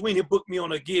 George Weiner booked me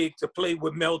on a gig to play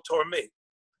with Mel Torme.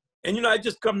 And, you know, I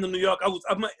just come to New York. I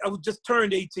was just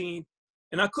turned 18,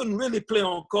 and I couldn't really play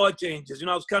on chord changes. You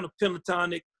know, I was kind of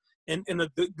pentatonic. And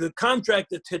the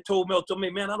contractor had told Mel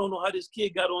Torme, man, I don't know how this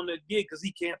kid got on that gig because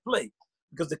he can't play.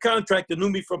 Because the contractor knew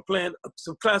me from playing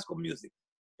some classical music.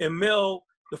 And Mel,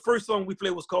 the first song we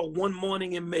played was called One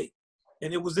Morning in May.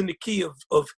 And it was in the key of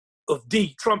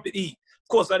D, trumpet E.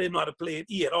 course, I didn't know how to play an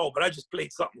E at all, but I just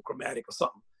played something chromatic or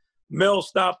something. Mel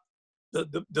stopped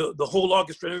the whole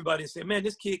orchestra and everybody and said, man,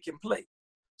 this kid can play.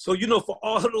 So, you know, for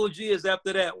all those years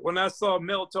after that, when I saw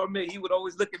Mel Torme, he would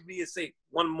always look at me and say,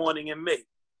 one morning in May.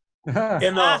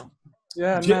 And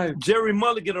yeah, nice. Jerry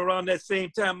Mulligan, around that same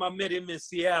time, I met him in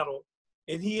Seattle.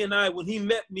 And he and I, when he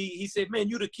met me, he said, man,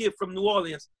 you the kid from New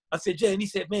Orleans. I said, Jay, and he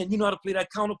said, man, you know how to play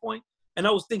that counterpoint? And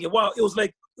I was thinking, wow, it was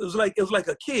like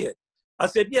a kid. I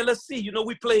said, yeah, let's see. You know,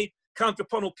 we played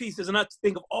contrapuntal pieces, and I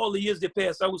think of all the years that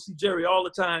passed. I would see Jerry all the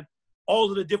time, all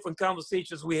of the different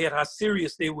conversations we had, how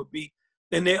serious they would be.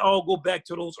 And they all go back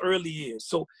to those early years.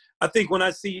 So I think when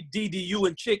I see DDU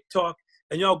and Chick talk,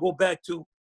 and y'all go back to,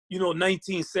 you know,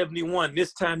 1971,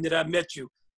 this time that I met you,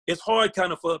 it's hard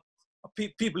kind of for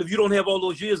people, if you don't have all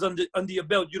those years under your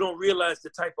belt, you don't realize the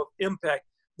type of impact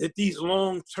that these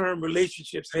long-term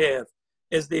relationships have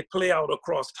as they play out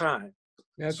across time.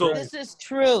 That's so right. This is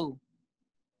true.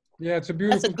 Yeah, it's a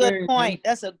beautiful thing. That's a good point.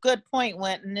 That's a good point,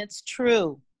 Wynton. It's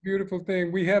true. Beautiful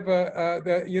thing. We have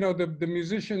the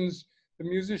musicians.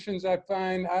 I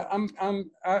find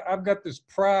I've got this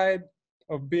pride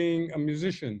of being a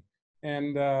musician,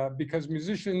 and because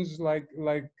musicians like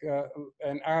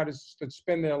and artists that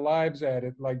spend their lives at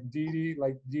it, like Dee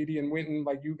and Wynton,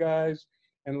 like you guys,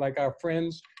 and like our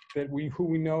friends who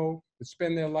we know that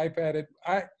spend their life at it.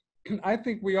 I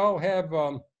think we all have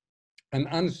an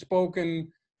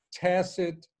unspoken,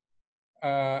 tacit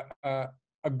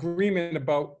agreement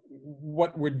about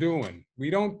what we're doing. We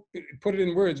don't put it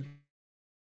in words.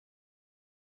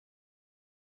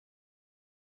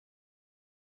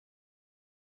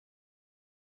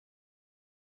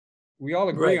 We all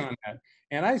agree on that.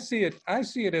 And I see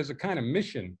it as a kind of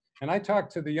mission. And I talk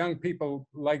to the young people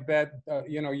like that,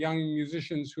 young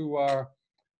musicians who are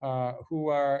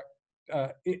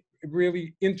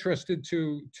really interested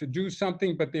to do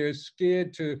something, but they're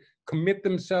scared to commit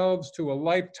themselves to a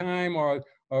lifetime or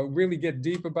really get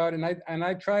deep about it. And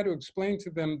I try to explain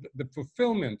to them the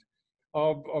fulfillment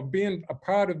of being a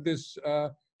part of this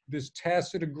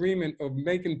tacit agreement of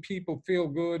making people feel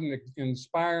good and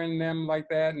inspiring them like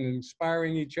that and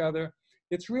inspiring each other.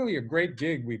 It's really a great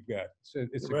gig we've got.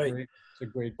 It's a great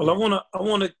Well, gig. I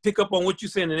want to pick up on what you're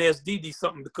saying and ask Dee Dee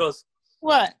something, because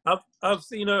What? I've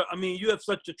seen her. I mean, you have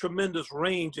such a tremendous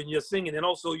range in your singing, and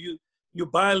also you're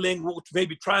bilingual,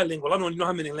 maybe trilingual. I don't know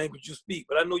how many languages you speak,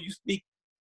 but I know you speak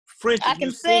French. I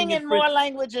can sing in more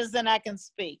languages than I can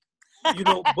speak. You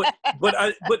know,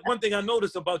 but one thing I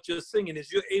notice about your singing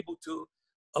is you're able to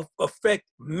affect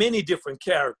many different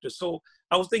characters. So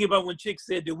I was thinking about when Chick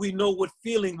said that we know what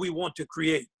feeling we want to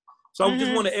create. So I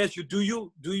just want to ask you, do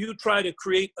you try to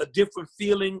create a different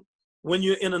feeling when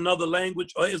you're in another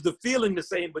language, or is the feeling the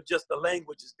same, but just the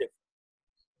language is different?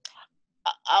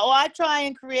 I try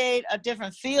and create a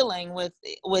different feeling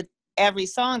with every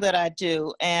song that I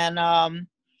do. And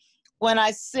when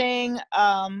I sing,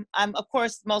 I'm of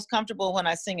course most comfortable when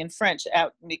I sing in French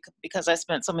because I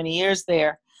spent so many years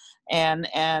there, and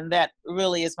that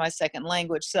really is my second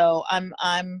language. So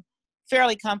I'm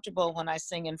fairly comfortable when I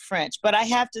sing in French. But I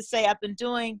have to say, I've been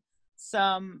doing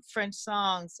some French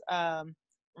songs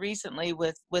recently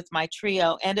with my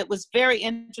trio, and it was very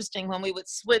interesting when we would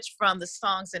switch from the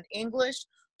songs in English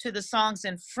to the songs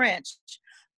in French.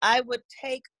 I would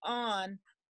take on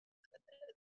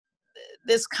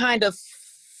this kind of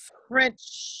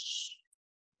French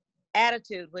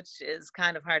attitude, which is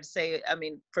kind of hard to say, I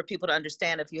mean, for people to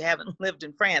understand if you haven't lived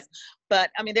in France.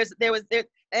 But I mean,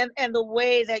 and the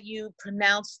way that you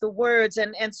pronounce the words,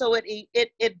 and so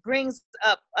it brings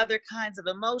up other kinds of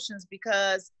emotions,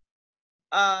 because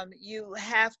you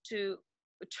have to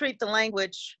treat the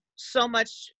language so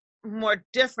much more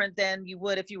different than you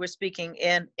would if you were speaking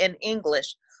in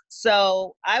English.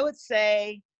 So I would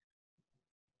say,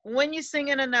 when you sing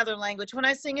in another language, when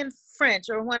I sing in French,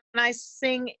 or when I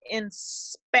sing in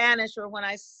Spanish, or when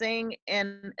I sing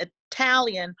in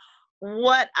Italian,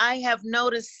 what I have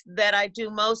noticed that I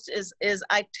do most is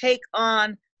I take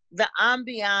on the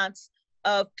ambiance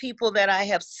of people that I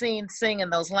have seen sing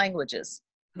in those languages.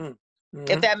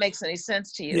 If that makes any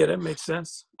sense to you. Yeah, that makes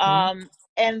sense.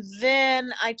 And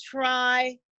then I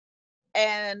try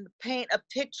and paint a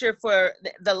picture for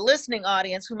the listening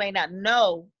audience who may not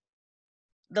know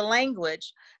the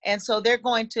language, and so they're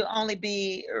going to only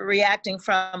be reacting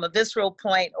from a visceral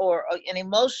point or an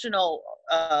emotional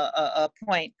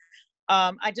point.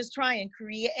 I just try and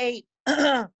create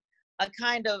a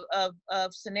kind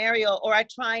of scenario, or I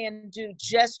try and do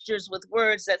gestures with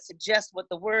words that suggest what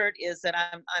the word is that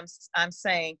I'm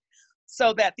saying,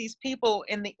 so that these people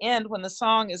in the end, when the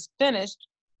song is finished,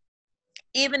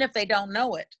 even if they don't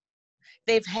know it,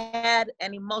 they've had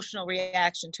an emotional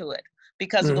reaction to it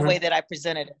because of the Mhm. way that I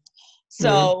presented it.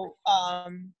 So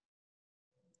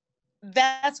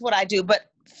that's what I do. But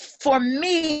for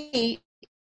me,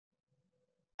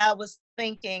 I was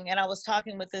thinking, and I was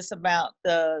talking with this about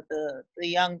the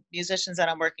young musicians that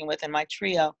I'm working with in my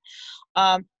trio.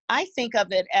 I think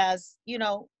of it as, you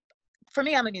know, for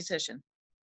me, I'm a musician.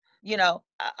 You know,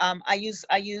 I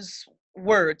use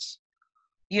words,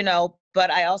 you know, but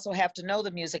I also have to know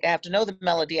the music. I have to know the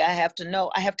melody. I have to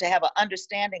have an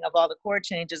understanding of all the chord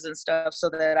changes and stuff so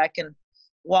that I can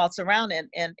waltz around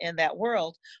in that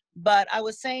world. But I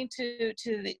was saying to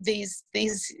these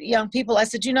young people, I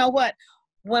said, you know what?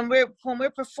 When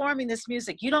we're performing this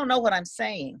music, you don't know what I'm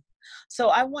saying. So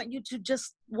I want you to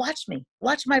just watch me,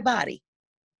 watch my body.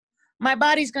 My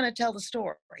body's going to tell the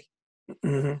story.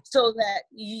 Mm-hmm. So that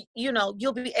you know,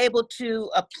 you'll be able to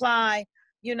apply,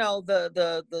 you know,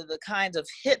 the kinds of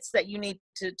hits that you need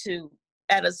to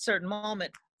at a certain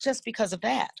moment just because of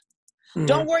that. Mm-hmm.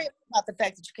 Don't worry about the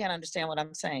fact that you can't understand what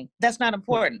I'm saying. That's not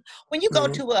important. When you go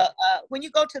to when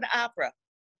you go to the opera,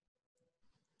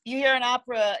 you hear an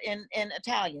opera in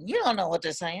Italian, you don't know what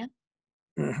they're saying.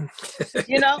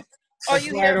 Mm-hmm. You know? Or That's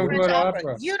you why I hear a don't French go to opera,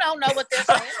 opera. you don't know what they're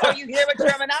saying. Or you hear a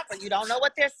German opera, you don't know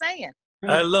what they're saying.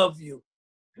 I love you.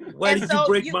 Why And did so you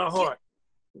break my heart?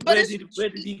 But Where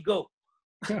did he go?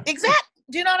 Exactly.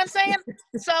 Do you know what I'm saying?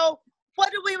 So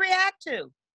what do we react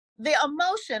to? The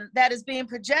emotion that is being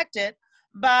projected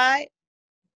by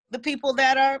the people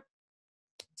that are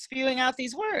spewing out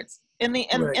these words in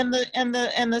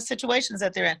the situations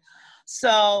that they're in.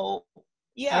 So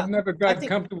yeah. I've never got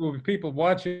comfortable with people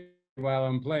watching while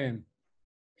I'm playing.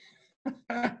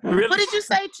 Really? What did you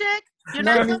say, Chick? You're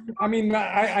No, not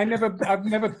I've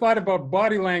never thought about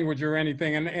body language or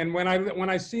anything. And when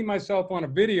I see myself on a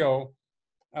video,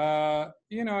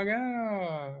 you know, I go,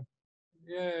 oh,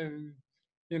 yeah,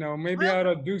 you know, maybe I ought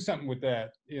to do something with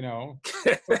that, you know.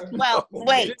 Well,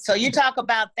 wait, so you talk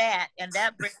about that, and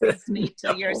that brings me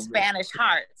to your Spanish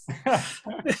hearts.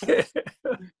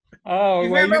 Oh,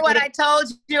 you remember what I told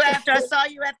you after I saw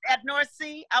you at North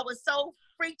Sea? I was so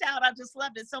freaked out. I just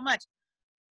loved it so much.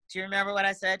 Do you remember what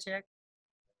I said, Chick?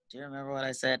 Do you remember what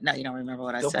I said? No, you don't remember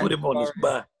what I said. Don't put him on the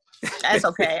spot. That's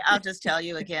okay. I'll just tell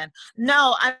you again.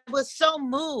 No, I was so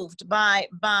moved by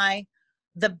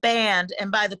the band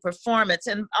and by the performance,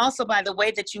 and also by the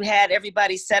way that you had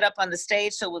everybody set up on the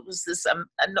stage. So it was this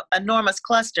enormous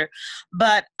cluster,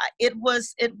 but it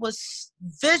was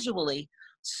visually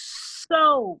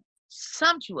so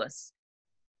sumptuous.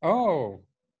 Oh,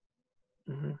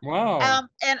 wow!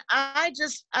 And I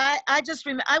just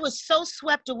remember I was so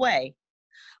swept away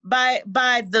by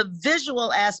the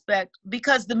visual aspect,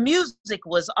 because the music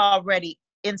was already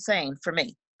insane for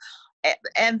me.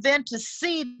 And then to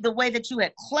see the way that you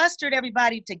had clustered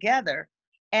everybody together,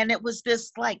 and it was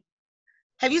this like,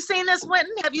 have you seen this,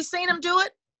 Wynton? Have you seen him do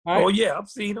it? Oh yeah, I've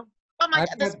seen him. Oh my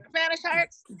God, the Spanish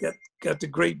Hearts. Got the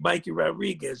great Mikey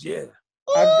Rodriguez, yeah.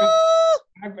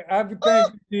 I've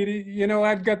thank you, Dee. You know,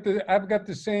 I've got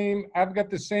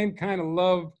the same kind of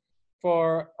love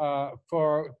for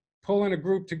pulling a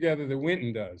group together that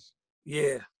Wynton does.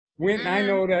 Yeah. Wynton, I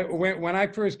know that when I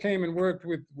first came and worked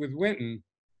with Wynton,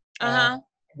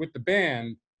 with the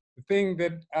band, the thing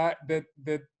that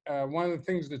one of the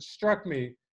things that struck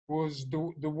me was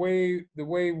the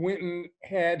way Wynton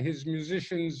had his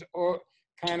musicians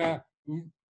kind of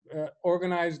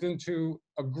organized into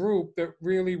a group that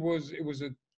really was a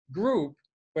group,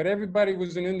 but everybody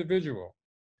was an individual,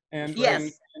 and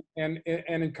and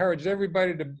encouraged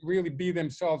everybody to really be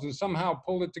themselves and somehow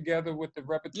pull it together with the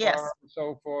repertoire and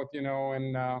so forth, you know.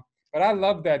 And but I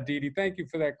love that, Dee Dee. Thank you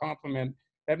for that compliment.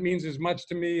 That means as much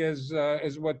to me as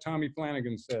what Tommy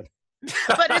Flanagan said.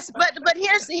 But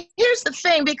here's the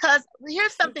thing, because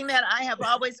here's something that I have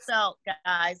always felt,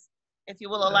 guys, if you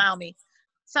will allow me,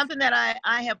 something that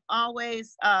I have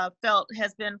always felt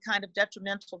has been kind of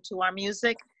detrimental to our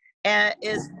music,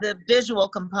 is the visual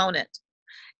component.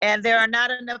 And there are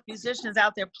not enough musicians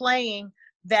out there playing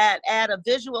that add a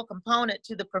visual component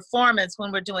to the performance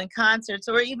when we're doing concerts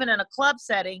or even in a club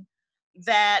setting,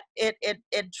 that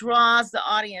it draws the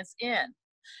audience in.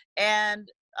 And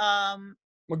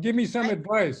well, give me some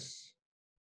advice.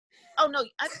 Oh no.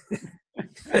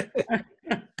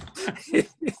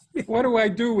 What do I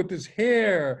do with this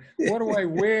hair? What do I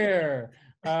wear?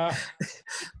 I'm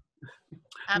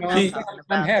not talking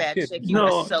about that, Chick. You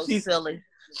are so silly.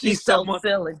 She's so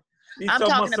silly. I'm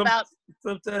talking about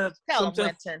sometimes.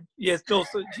 Wynton. Yes, so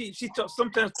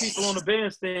sometimes people on the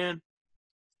bandstand,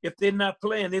 if they're not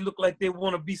playing, they look like they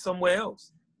want to be somewhere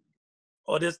else,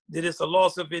 or there's a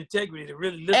loss of integrity to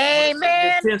really listen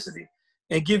with intensity.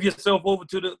 and give yourself over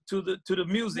to the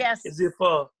music, Yes. as if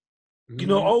you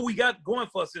know, all we got going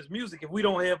for us is music. If we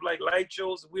don't have like light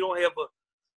shows, if we don't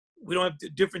have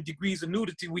different degrees of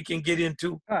nudity we can get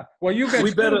into. Well, you got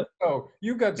we better.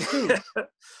 You got Stu.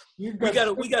 We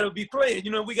gotta be playing.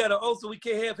 You know, we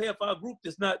can't have half our group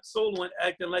that's not soloing,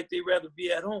 acting like they rather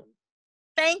be at home.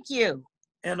 Thank you.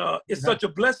 And it's such a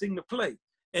blessing to play.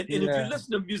 And if you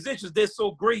listen to musicians, they're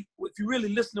so great. If you really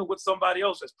listen to what somebody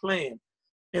else is playing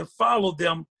and follow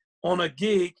them on a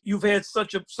gig, you've had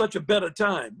such a better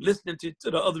time listening to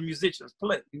the other musicians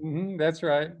play. That's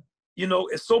right. You know,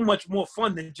 it's so much more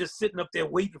fun than just sitting up there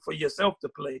waiting for yourself to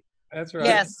play. That's right.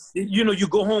 Yes. You know, you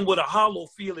go home with a hollow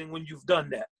feeling when you've done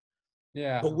that.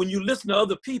 Yeah. But when you listen to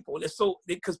other people, it's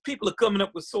because people are coming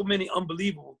up with so many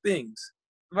unbelievable things.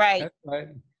 Right. That's right.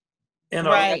 And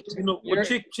right. You know, what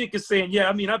Chick is saying, yeah,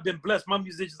 I mean, I've been blessed. My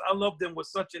musicians, I love them with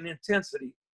such an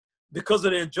intensity because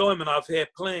of the enjoyment I've had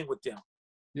playing with them.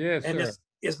 Yes, and sir.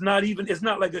 it's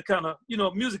not like a kind of, you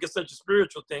know, music is such a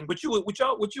spiritual thing. But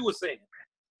what you were saying,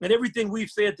 and everything we've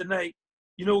said tonight,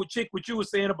 you know, Chick, what you were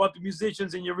saying about the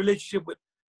musicians and your relationship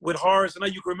with Horace,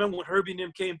 and you can remember when Herbie and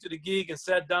them came to the gig and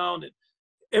sat down, and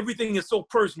everything is so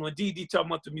personal. And DD talking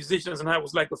about the musicians and how it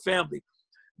was like a family.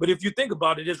 But if you think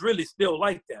about it, it's really still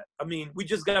like that. I mean, we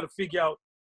just got to figure out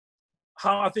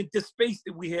how I think this space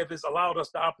that we have has allowed us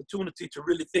the opportunity to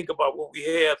really think about what we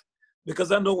have.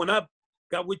 Because I know when I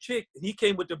got with Chick and he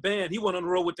came with the band, he went on the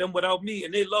road with them without me,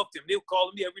 and they loved him. They were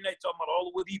calling me every night talking about all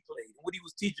of what he played and what he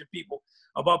was teaching people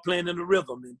about playing in the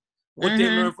rhythm and what they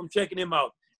learned from checking him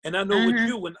out. And I know with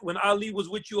you, when Ali was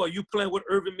with you, or you playing with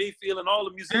Irvin Mayfield and all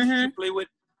the musicians you play with,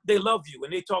 they love you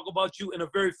and they talk about you in a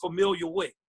very familiar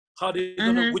way. How they're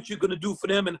gonna, what you're gonna do for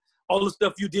them, and all the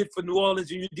stuff you did for New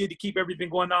Orleans and you did to keep everything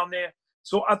going down there.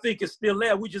 So I think it's still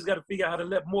there. We just got to figure out how to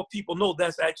let more people know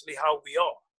that's actually how we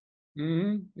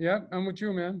are. Yeah, I'm with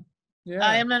you, man. Yeah.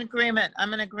 I am in agreement.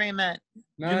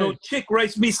 Nice. You know, Chick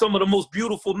writes me some of the most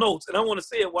beautiful notes, and I want to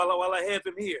say it while I have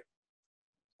him here.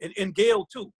 And Gail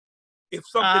too. If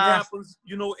something happens,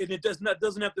 you know, and it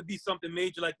doesn't have to be something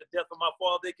major like the death of my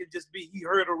father. It can just be he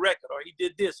heard a record or he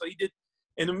did this or he did.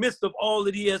 In the midst of all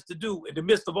that he has to do, in the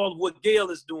midst of all of what Gail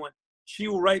is doing, she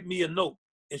will write me a note.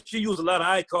 And she uses a lot of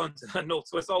icons in her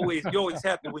notes. So you're always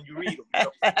happy when you read them.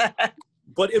 You know?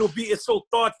 But it's so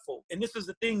thoughtful. And this is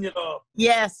the thing that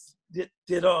yes. That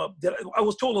I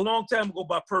was told a long time ago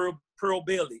by Pearl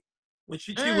Bailey. When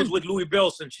she was with Louis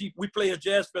Belson, we played a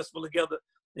jazz festival together.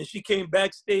 And she came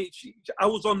backstage. I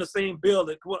was on the same bill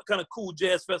at kind of cool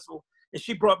jazz festival. And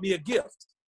she brought me a gift.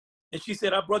 And she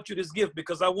said, I brought you this gift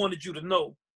because I wanted you to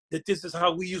know that this is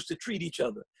how we used to treat each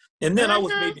other. And then I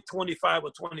was maybe 25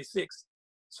 or 26.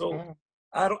 So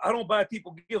I don't buy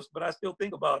people gifts, but I still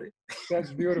think about it.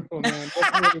 That's beautiful, man.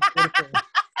 That's really beautiful.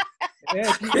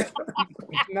 Yeah, it's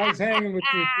nice hanging with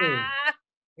you, too.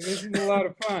 This is a lot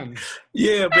of fun.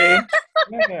 Yeah, man.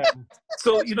 Yeah.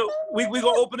 So, you know, we're going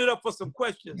to open it up for some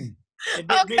questions. And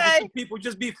then maybe some people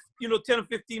just be, 10 or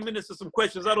 15 minutes of some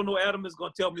questions. I don't know. Adam is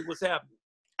going to tell me what's happening.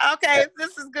 Okay,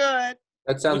 this is good.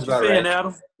 That sounds What you about saying, right.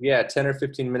 Adam? Yeah, 10 or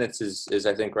 15 minutes is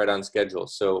I think right on schedule.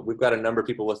 So we've got a number of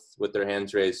people with their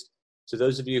hands raised. So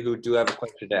those of you who do have a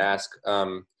question to ask,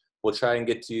 we'll try and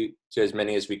get to as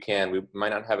many as we can. We might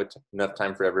not have enough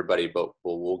time for everybody, but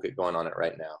we'll get going on it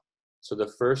right now. So the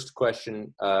first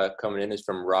question coming in is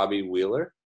from Robbie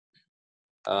Wheeler.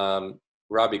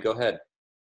 Robbie, go ahead.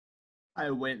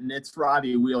 Hi, Wynton. It's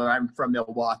Robbie Wheeler. I'm from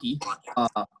Milwaukee.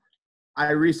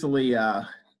 I recently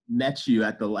met you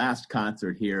at the last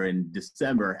concert here in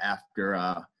December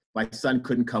after my son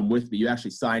couldn't come with me. You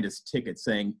actually signed his ticket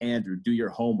saying, Andrew, do your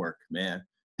homework, man.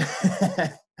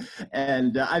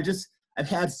 And I've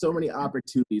had so many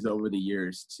opportunities over the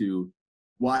years to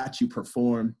watch you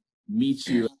perform, meet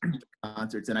you at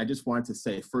concerts. And I just wanted to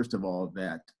say, first of all,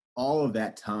 that all of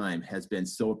that time has been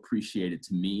so appreciated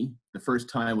to me. The first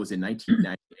time was in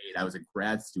 1998. I was a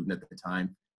grad student at the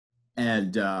time.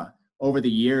 And over the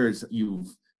years,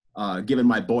 you've given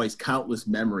my boys countless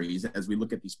memories as we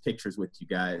look at these pictures with you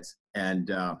guys. And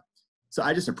so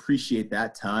I just appreciate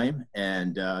that time,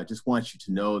 and just want you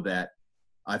to know that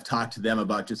I've talked to them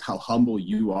about just how humble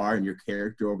you are and your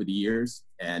character over the years.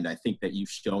 And I think that you've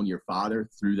shown your father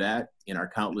through that in our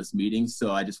countless meetings.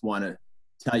 So I just want to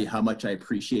tell you how much I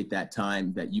appreciate that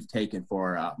time that you've taken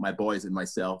for my boys and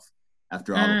myself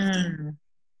after all of this. And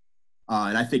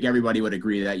I think everybody would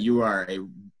agree that you are a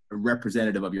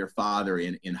representative of your father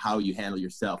in how you handle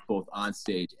yourself, both on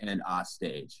stage and off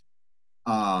stage.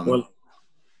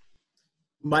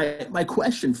 My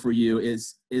question for you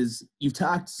is you've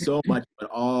talked so much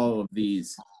about all of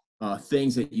these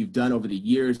things that you've done over the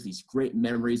years, these great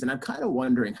memories. And I'm kind of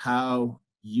wondering how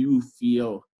you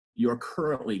feel you're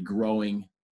currently growing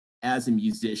as a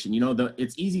musician. You know,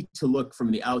 it's easy to look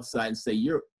from the outside and say,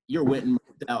 you're Wynton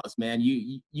Marsalis, man.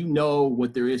 You know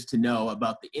what there is to know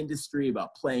about the industry,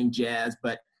 about playing jazz,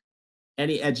 but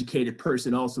any educated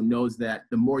person also knows that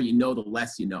the more you know, the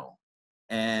less you know.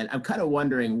 And I'm kind of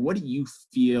wondering, what do you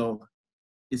feel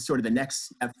is sort of the next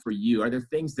step for you? Are there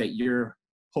things that you're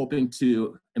hoping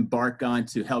to embark on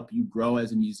to help you grow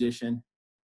as a musician?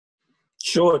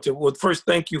 Sure. Well, first,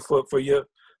 thank you for your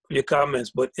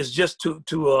comments, but it's just to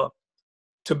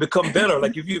become better.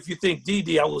 Like if you think Dee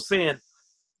Dee, I was saying,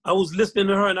 I was listening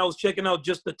to her and I was checking out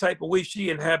just the type of way she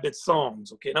inhabits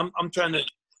songs. Okay, and I'm trying to.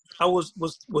 I was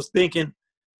thinking,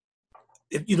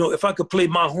 if I could play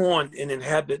my horn and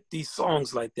inhabit these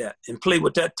songs like that and play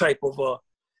with that type of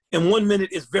in 1 minute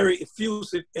it's very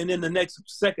effusive and then the next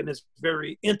second is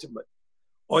very intimate,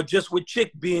 or just with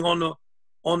Chick being on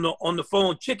the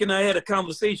phone. Chick and I had a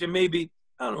conversation maybe,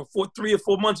 I don't know, 3 or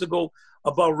 4 months ago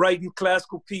about writing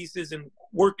classical pieces and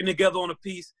working together on a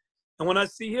piece. And when I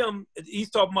see him, he's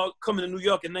talking about coming to New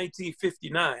York in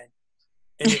 1959.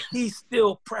 And he's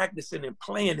still practicing and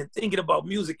playing and thinking about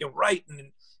music and writing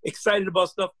and excited about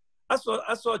stuff. I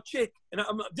saw Chick, and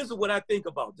this is what I think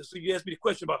about this. So you asked me the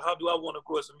question about how do I want to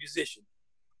grow as a musician.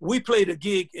 We played a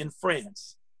gig in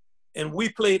France, and we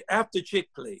played after Chick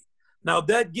played. Now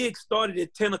that gig started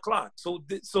at 10 o'clock. So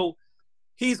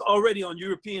he's already on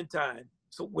European time,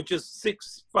 so which is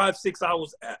 5, 6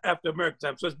 hours after American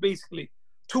time. So it's basically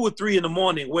 2 or 3 in the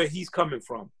morning where he's coming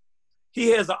from.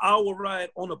 He has an hour ride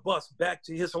on a bus back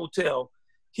to his hotel.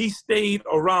 He stayed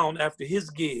around after his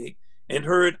gig and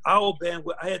heard our band.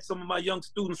 I had some of my young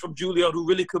students from Juilliard who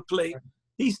really could play.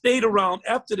 He stayed around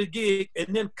after the gig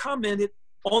and then commented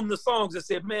on the songs and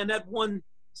said, man, that 1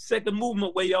 second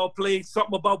movement where y'all played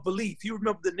something about belief. He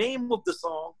remembered the name of the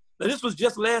song. Now this was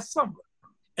just last summer.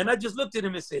 And I just looked at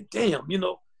him and said, damn,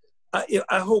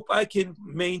 I hope I can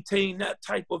maintain that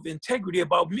type of integrity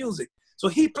about music. So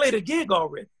he played a gig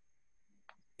already.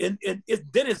 And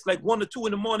then it's like 1 or 2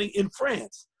 in the morning in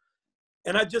France.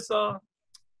 And I just, I'm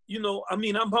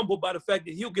humbled by the fact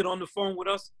that he'll get on the phone with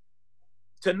us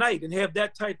tonight and have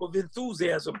that type of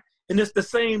enthusiasm. And it's the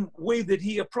same way that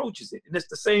he approaches it. And it's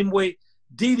the same way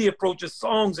Dee Dee approaches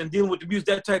songs and dealing with the music,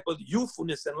 that type of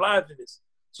youthfulness and liveliness.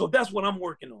 So that's what I'm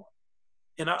working on.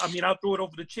 And I'll throw it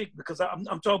over to Chick because I'm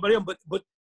talking about him, but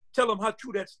tell him how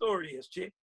true that story is,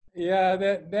 Chick. Yeah,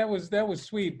 that was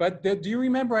sweet. But do you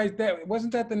remember?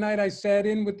 Wasn't that the night I sat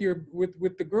in with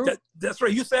the group? That's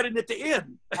right. You sat in at the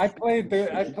end. I played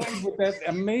with that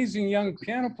amazing young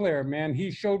piano player. Man,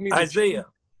 he showed me Isaiah.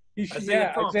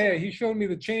 Isaiah. He showed me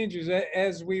the changes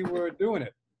as we were doing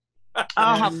it. Oh,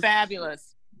 how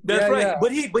fabulous! That's right.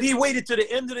 Yeah. But he waited to the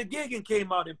end of the gig and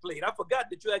came out and played. I forgot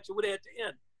that you actually were there at the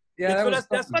end. Yeah, but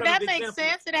that makes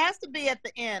sense. It has to be at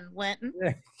the end, Wynton.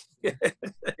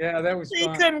 Yeah, that was. He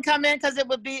couldn't come in because it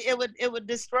would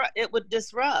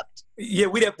disrupt. Yeah,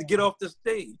 we'd have to get off the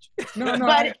stage. No,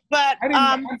 but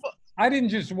I didn't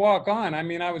just walk on. I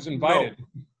mean, I was invited.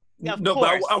 No,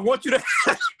 but I want you to.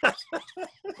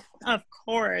 Of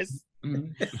course.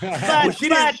 But she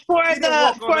didn't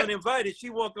walk on uninvited. She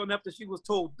walked on after she was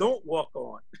told, "Don't walk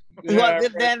on." Well,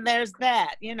 then there's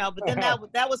that, But then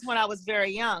that was when I was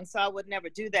very young, so I would never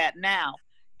do that now.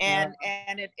 And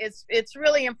it's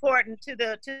really important to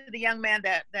the young man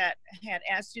that had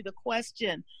asked you the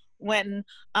question. When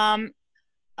I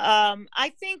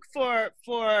think for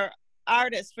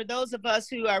artists, for those of us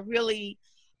who are really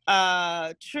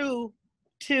true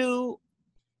to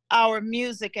our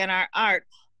music and our art,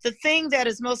 the thing that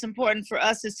is most important for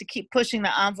us is to keep pushing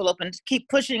the envelope and to keep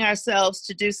pushing ourselves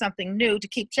to do something new, to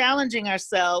keep challenging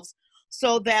ourselves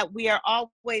so that we are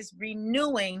always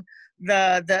renewing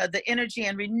the energy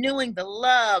and renewing the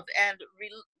love and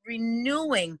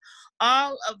renewing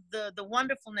all of the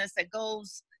wonderfulness that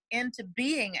goes into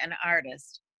being an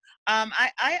artist. I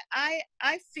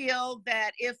feel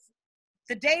that if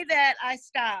the day that I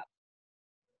stop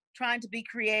trying to be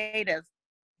creative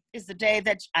is the day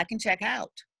that I can check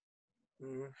out.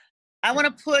 Mm-hmm. I want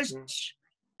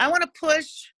to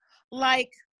push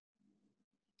like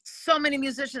so many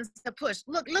musicians have pushed.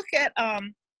 Look at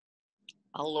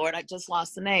oh Lord, I just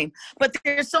lost the name. But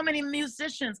there's so many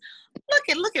musicians.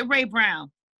 Look at Ray Brown,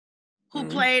 who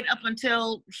played up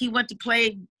until he went to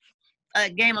play a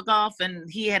game of golf, and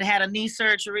he had a knee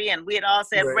surgery, and we had all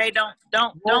said, Ray, don't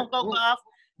go golf.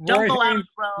 Don't go out on the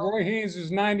road. Roy Haynes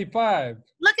is 95.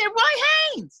 Look at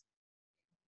Roy Haynes.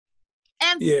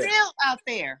 And still out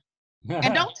there. And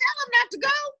don't tell him not to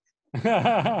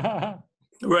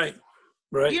go. Right.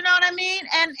 Right. You know what I mean?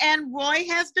 And Roy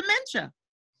has dementia.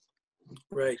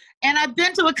 Right. And I've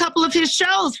been to a couple of his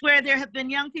shows where there have been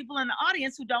young people in the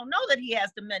audience who don't know that he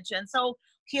has dementia. And so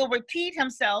he'll repeat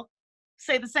himself,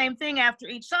 say the same thing after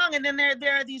each song. And then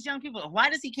there are these young people, why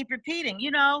does he keep repeating,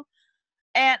 you know?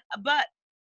 But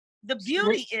the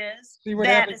beauty is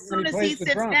that as soon as he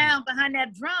sits down behind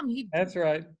that drum, That's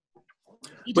right.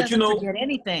 He doesn't forget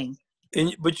anything.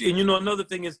 And you know, another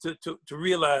thing is to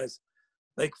realize,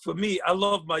 like for me, I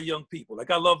love my young people.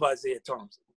 Like I love Isaiah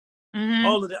Thompson. Mm-hmm.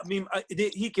 All of that. I mean,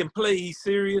 he can play. He's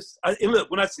serious. And look,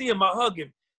 when I see him, I hug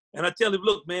him and I tell him,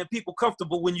 "Look, man, people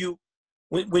comfortable when you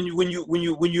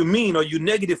mean or you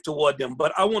negative toward them.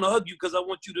 But I want to hug you because I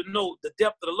want you to know the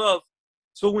depth of the love."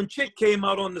 So when Chick came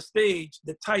out on the stage,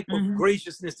 the type of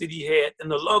graciousness that he had and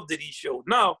the love that he showed.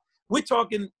 Now we're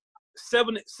talking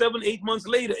 7, 8 months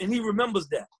later, and he remembers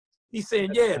that. He's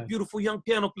saying, "Yeah, beautiful young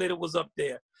piano player that was up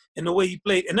there," and the way he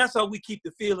played, and that's how we keep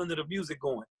the feeling of the music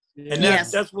going. Yeah. And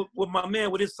that's what my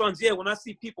man with his sons. Yeah, when I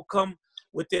see people come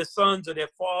with their sons or their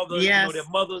fathers, you know, their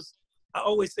mothers, I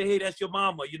always say, "Hey, that's your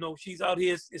mama. You know, she's out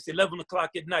here. It's 11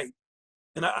 o'clock at night,"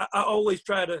 and I always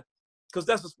try to, because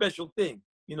that's a special thing,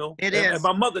 you know. It is. And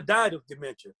my mother died of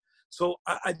dementia, so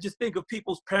I just think of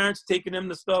people's parents taking them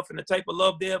to stuff and the type of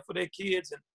love they have for their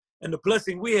kids, and the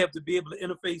blessing we have to be able to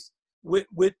interface with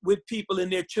people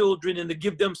and their children and to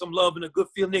give them some love and a good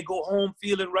feeling. They go home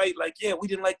feeling right, like, yeah, we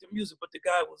didn't like the music, but the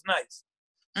guy was nice.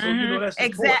 So, you know, that's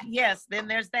exactly. Yes, then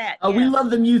there's that. Oh, we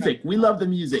love the music. We love the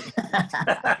music.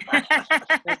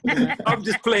 I'm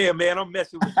just playing, man. I'm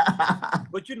messing with you.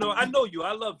 But, you know, I know you.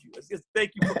 I love you. It's just,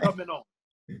 thank you for coming on.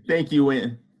 Thank you,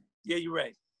 Wynton. Yeah, you're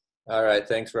right. All right.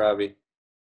 Thanks, Robbie.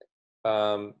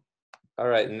 All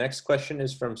right. Next question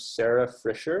is from Sarah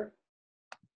Frischer.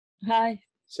 Hi.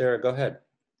 Sarah, go ahead.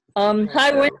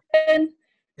 Hi, Wynton.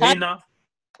 Hey, now.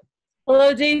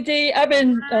 Hello, Dee Dee. I've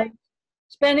been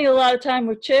spending a lot of time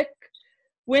with Chick.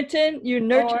 Wynton, you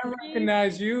nurtured I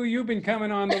recognize you. You've been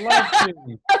coming on the live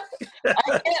stream.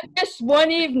 I can't miss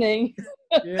one evening.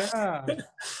 Yeah.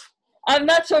 I'm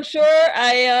not so sure.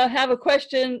 I have a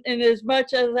question in as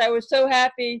much as I was so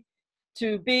happy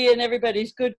to be in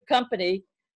everybody's good company.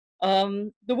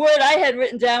 The word I had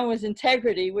written down was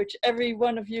integrity, which every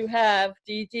one of you have,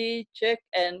 Dee Dee, Chick,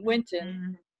 and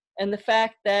Wynton. And the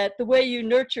fact that the way you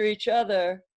nurture each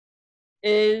other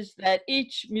is that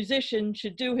each musician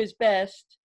should do his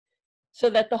best so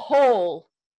that the whole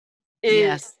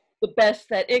is the best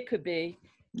that it could be.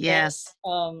 Yes.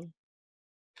 And,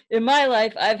 in my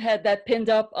life, I've had that pinned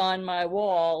up on my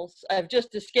walls. I've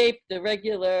just escaped the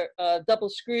regular double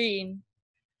screen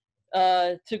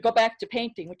to go back to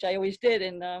painting, which I always did.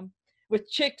 And with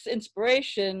Chick's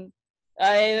inspiration,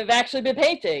 I've actually been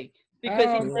painting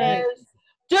because he says,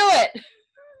 "Do it."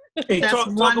 Hey, That's talk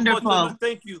wonderful. about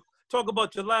thank you. Talk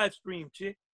about your live stream,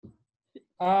 Chick.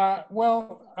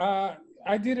 Well,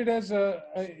 I did it as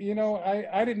you know,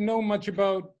 I didn't know much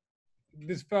about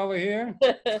this fella here.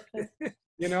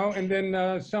 You know, and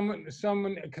then someone,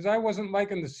 because I wasn't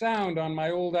liking the sound on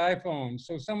my old iPhone,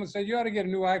 so someone said, "You ought to get a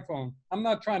new iPhone." I'm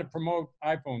not trying to promote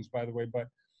iPhones, by the way, but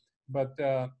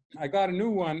I got a new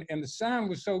one, and the sound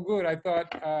was so good. I thought,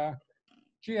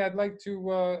 gee, I'd like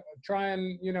to try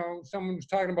and, you know, someone was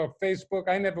talking about Facebook.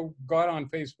 I never got on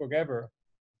Facebook ever,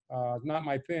 not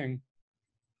my thing.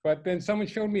 But then someone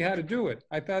showed me how to do it.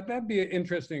 I thought that'd be an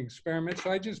interesting experiment,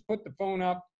 so I just put the phone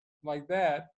up like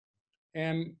that.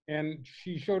 And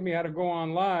she showed me how to go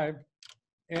on live,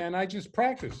 and I just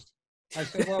practiced. I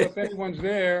said, well, if anyone's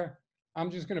there,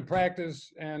 I'm just going to practice,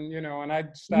 and, you know, and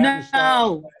I'd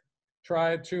start, try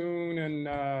a tune,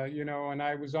 and, you know, and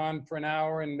I was on for an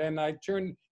hour, and then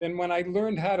then when I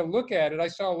learned how to look at it, I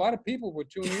saw a lot of people were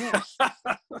tuning in.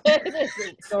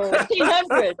 So,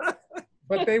 1,500.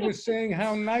 But they were saying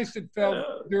how nice it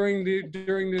felt during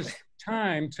this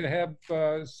time to have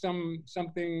some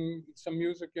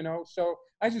music, you know. So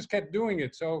I just kept doing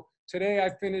it. So today I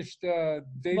finished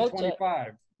day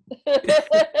 25,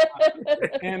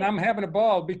 and I'm having a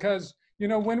ball because, you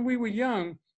know, when we were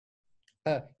young,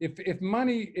 if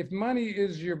money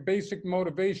is your basic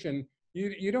motivation,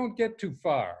 you don't get too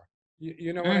far.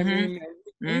 You know what I mean?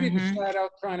 We didn't start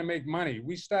out trying to make money.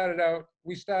 We started out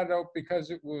because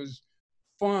it was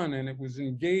fun and it was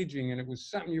engaging and it was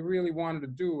something you really wanted to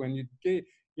do, and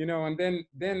you know, and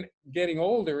then getting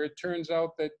older, it turns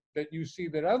out that you see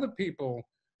that other people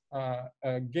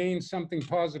gain something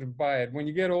positive by it. When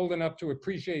you get old enough to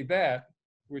appreciate that,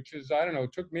 which is, I don't know,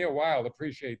 it took me a while to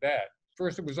appreciate that.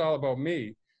 First it was all about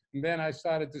me, and then I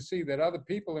started to see that other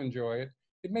people enjoy it.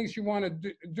 It makes you want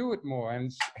to do it more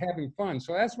and having fun.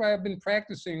 So that's why I've been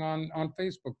practicing on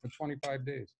Facebook for 25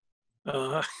 days.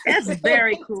 That's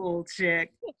very cool,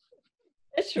 chick.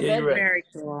 It's Yeah, you're tremendous. right. Very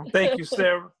cool. Thank you,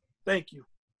 Sarah. Thank you.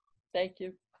 Thank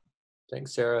you.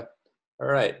 Thanks, Sarah. All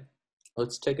right,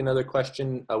 let's take another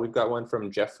question. We've got one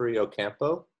from Jeffrey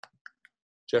Ocampo.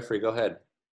 Jeffrey, go ahead.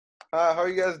 Hi, how are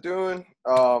you guys doing?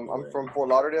 I'm from Fort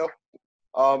Lauderdale.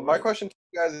 My question to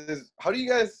you guys is, how do you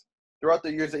guys, throughout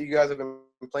the years that you guys have been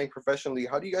playing professionally,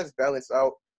 how do you guys balance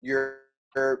out your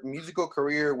musical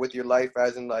career with your life,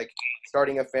 as in like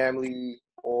starting a family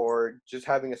or just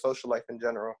having a social life in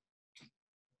general?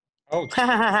 Oh,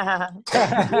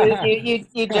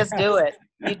 you just do it.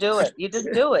 You do it. You just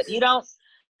do it. You don't.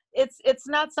 It's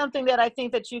not something that I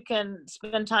think that you can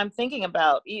spend time thinking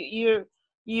about.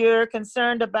 You're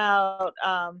concerned about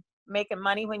making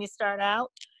money when you start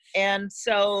out, and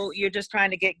so you're just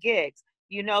trying to get gigs.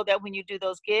 You know that when you do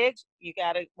those gigs, you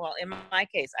gotta. Well, in my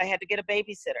case, I had to get a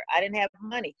babysitter. I didn't have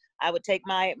money. I would take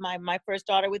my first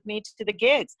daughter with me to the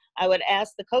gigs. I would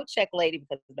ask the coat check lady,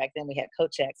 because back then we had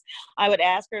coat checks. I would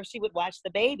ask her if she would watch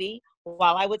the baby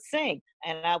while I would sing,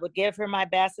 and I would give her my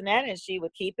bassinet, and she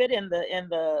would keep it in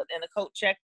the coat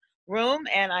check room,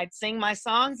 and I'd sing my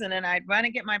songs, and then I'd run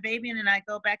and get my baby, and then I'd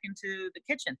go back into the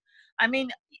kitchen. I mean,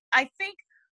 I think,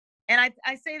 and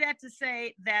I say that to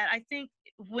say that I think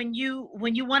when you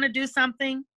want to do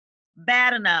something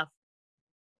bad enough,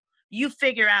 you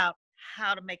figure out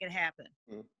how to make it happen.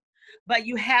 But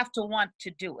you have to want to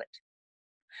do it.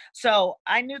 So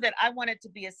I knew that I wanted to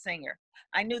be a singer.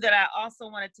 I knew that I also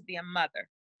wanted to be a mother.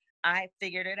 I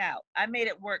figured it out. I made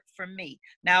it work for me.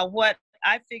 Now, what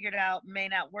I figured out may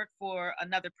not work for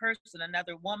another person,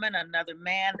 another woman, another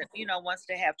man that, wants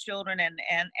to have children and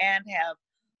have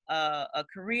a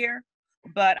career.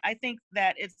 But I think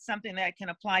that it's something that can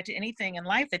apply to anything in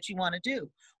life that you want to do.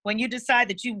 When you decide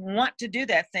that you want to do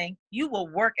that thing, you will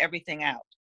work everything out.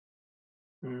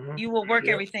 You will work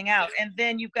everything out. And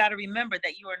then you've got to remember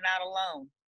that you are not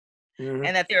alone,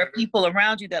 and that there are people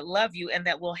around you that love you and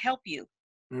that will help you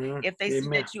if they see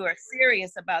that you are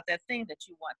serious about that thing that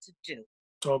you want to do.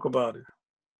 Talk about it.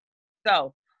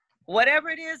 So whatever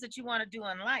it is that you want to do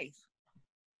in life,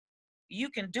 you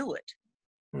can do it.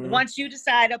 Once you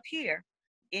decide up here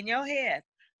in your head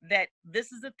that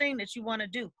this is the thing that you want to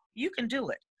do, you can do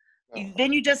it.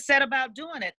 Then you just set about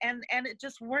doing it, and it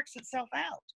just works itself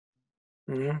out.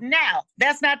 Now,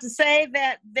 that's not to say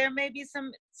that there may be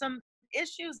some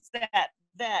issues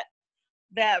that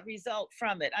result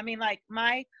from it. I mean, like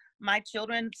my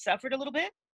children suffered a little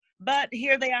bit, but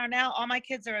here they are now. All my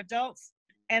kids are adults,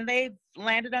 and they've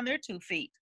landed on their 2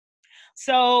 feet.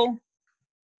 So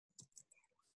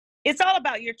it's all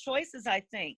about your choices, I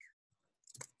think,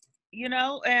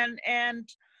 and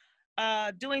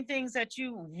doing things that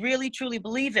you really truly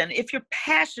believe in. If you're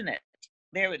passionate,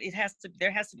 there has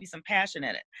to be some passion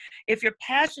in it. If you're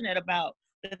passionate about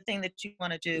the thing that you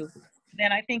want to do,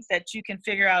 then I think that you can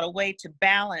figure out a way to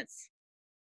balance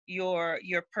your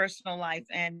personal life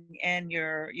and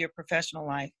your professional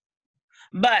life.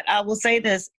 But I will say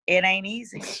this, it ain't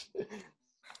easy.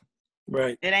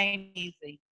 Right. It ain't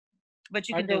easy. But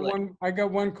you can do it. I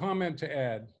got one comment to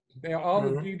add. All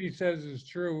that Dee Dee says is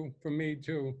true for me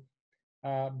too.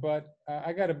 But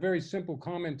I got a very simple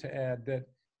comment to add, that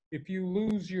if you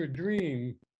lose your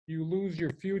dream, you lose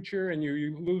your future and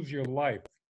you lose your life.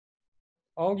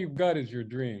 All you've got is your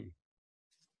dream.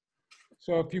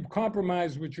 So if you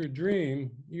compromise with your dream,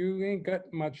 you ain't got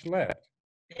much left.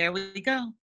 There we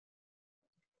go.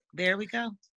 There we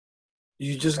go.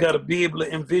 You just got to be able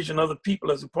to envision other people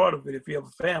as a part of it if you have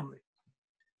a family.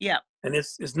 Yeah. And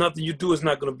it's nothing you do is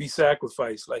not going to be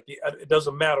sacrificed. Like it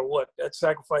doesn't matter what. That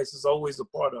sacrifice is always a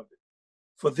part of it,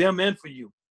 for them and for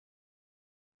you.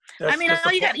 I mean,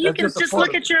 you can just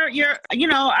look at your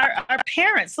our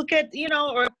parents. Look at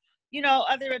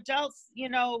other adults.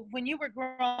 When you were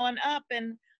growing up,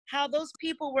 and how those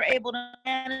people were able to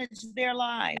manage their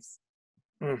lives.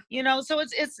 So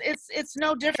it's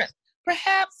no different.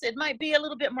 Perhaps it might be a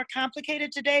little bit more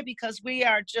complicated today because we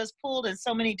are just pulled in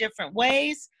so many different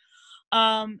ways.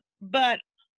 But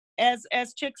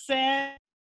as Chick said,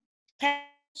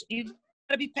 you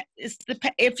gotta be.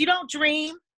 If you don't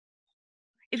dream,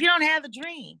 if you don't have a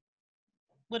dream,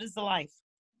 what is the life?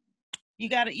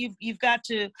 You've got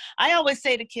to. I always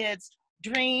say to kids,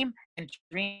 dream and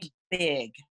dream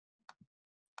big.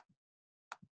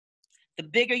 The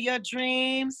bigger your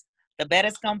dreams, the better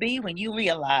it's gonna be when you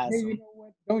realize. Hey, you know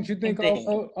what? Don't you think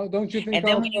also? And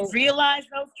then when you realize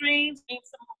those dreams, dream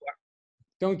some more.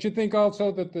 Don't you think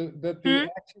also that the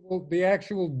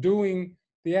actual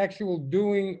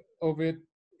doing of it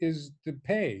is the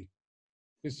pay?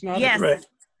 It's not. Yes. Right.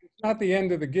 It's not the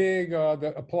end of the gig or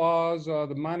the applause or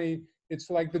the money. it's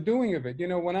like the doing of it. You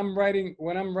know, when I'm writing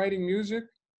music,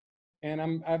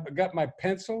 and I've got my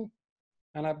pencil,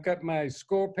 and I've got my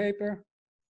score paper,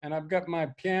 and I've got my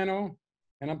piano,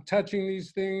 and I'm touching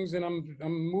these things, and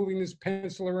I'm moving this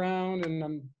pencil around,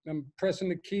 and I'm pressing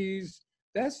the keys.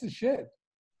 That's the shit.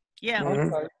 Yeah.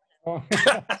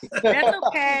 That's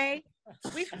okay.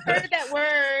 We've heard that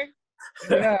word.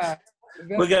 Yeah.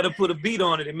 We got to put a beat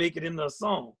on it and make it into a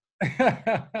song.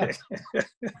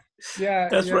 Yeah,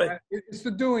 that's right. It's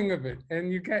the doing of it,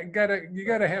 and you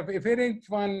gotta have. If it ain't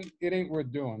fun, it ain't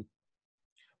worth doing.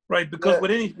 Right, because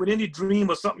with any dream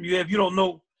or something you have, you don't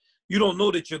know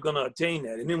that you're gonna attain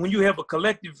that. And then when you have a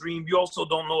collective dream, you also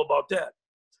don't know about that.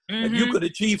 Like you could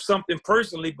achieve something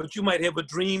personally, but you might have a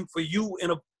dream for you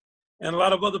and a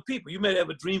lot of other people. You might have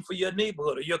a dream for your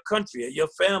neighborhood or your country or your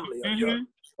family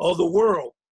or the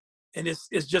world. And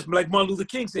it's just like Martin Luther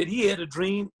King said, he had a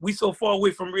dream. We so far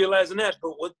away from realizing that,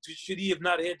 but what should he have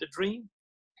not had the dream?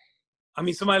 I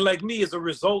mean, somebody like me is a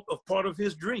result of part of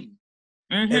his dream.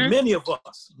 And many of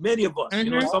us, you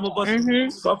know, some of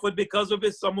us suffered because of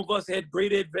it. Some of us had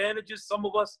great advantages. Some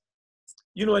of us,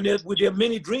 you know, and there are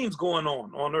many dreams going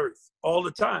on earth all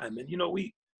the time. And, you know,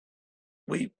 we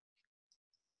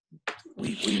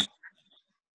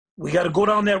got to go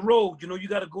down that road. You know, you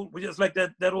got to go, just like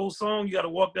that old song, you got to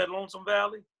walk that lonesome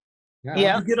valley.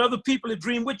 Yeah. You get other people that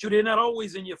dream with you. They're not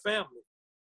always in your family.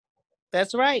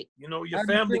 That's right. You know, your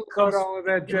family comes all of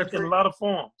that, in a lot of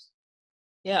forms.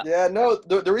 Yeah. Yeah, no,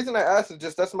 the reason I asked is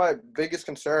just that's my biggest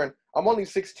concern. I'm only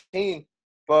 16,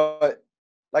 but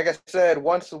like I said,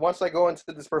 once I go into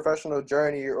this professional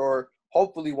journey, or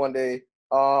hopefully one day,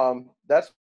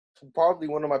 that's probably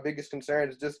one of my biggest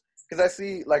concerns, just because I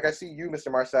see you, Mr.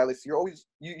 Marsalis,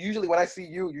 usually when I see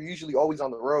you, you're usually always on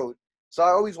the road. So I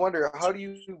always wonder, how do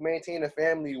you maintain a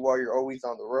family while you're always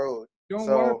on the road? Don't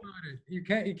worry about it. You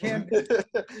can't.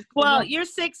 Well, you're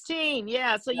 16,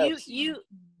 yeah. So yes. you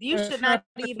should not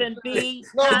even be.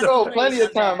 No, plenty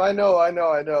of time. I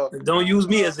know. Don't use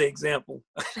me as an example.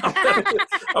 I'm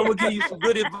gonna give you some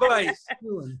good advice.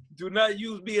 Do not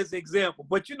use me as an example.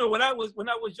 But you know, when I was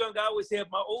young, I always had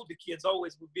my older kids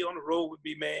always would be on the road with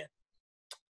me, man.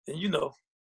 And you know,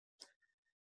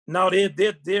 now they're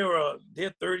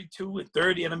 32 and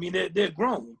 30, and I mean they're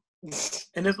grown.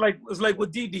 And it's like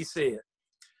what Dee said.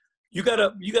 You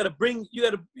gotta bring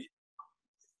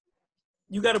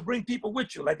people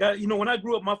with you. Like when I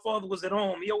grew up, my father was at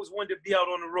home. He always wanted to be out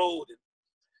on the road. And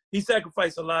he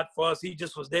sacrificed a lot for us. He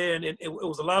just was there, and it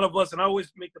was a lot of us. And I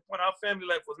always make the point: our family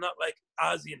life was not like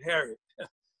Ozzie and Harriet.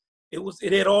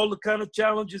 It had all the kind of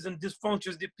challenges and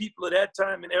dysfunctions that people at that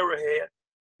time and era had.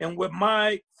 And with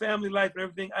my family life and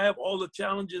everything, I have all the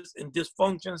challenges and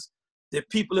dysfunctions that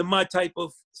people in my type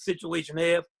of situation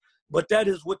have. But that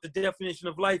is what the definition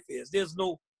of life is. There's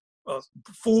no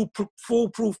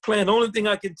foolproof plan. The only thing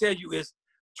I can tell you is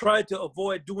try to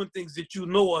avoid doing things that you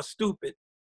know are stupid.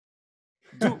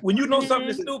 When you know something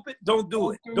is stupid, don't do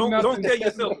it. Don't tell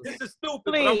yourself, this is stupid,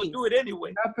 but I'm going to do it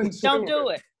anyway. Don't do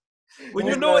it. When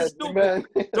you know it's stupid,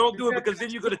 don't do it, because then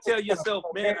you're going to tell yourself,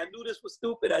 man, I knew this was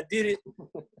stupid. I did it.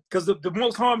 Because the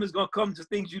most harm is going to come to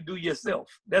things you do yourself.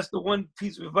 That's the one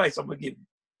piece of advice I'm going to give you.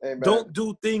 Amen. Don't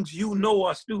do things you know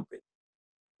are stupid.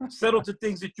 Settle to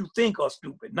things that you think are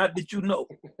stupid, not that you know.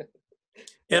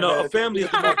 And a family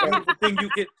is the most beautiful thing you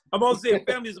can. I'm always saying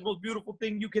family is the most beautiful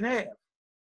thing you can have.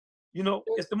 You know,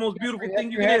 it's the most beautiful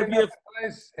thing you can have.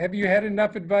 Have you had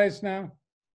enough advice now?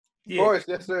 Yeah. Of course,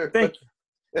 yes, sir. Thank you.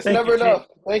 It's never enough.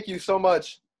 Thank you so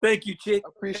much. Thank you, Chick. I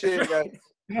appreciate it, guys.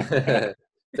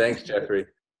 Thanks, Jeffrey.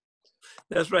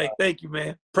 That's right. Thank you,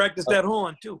 man. Practice that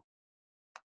horn, too.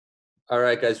 All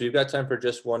right, guys, we've got time for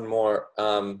just one more.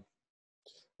 Want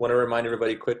to remind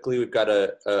everybody quickly, we've got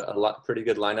a pretty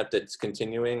good lineup that's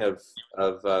continuing of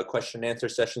question and answer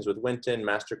sessions with Wynton,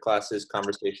 master classes,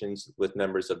 conversations with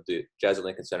members of the Jazz at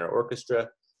Lincoln Center Orchestra.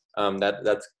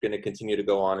 That's going to continue to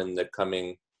go on in the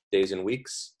coming days and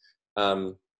weeks.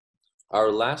 Our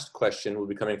last question will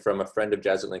be coming from a friend of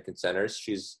Jazz at Lincoln Center's.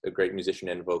 She's a great musician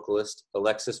and vocalist.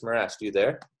 Alexis Morass, you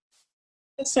there?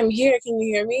 Yes, I'm here. Can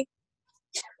you hear me?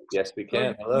 Yes, we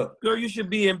can. Hello. Girl, you should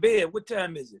be in bed. What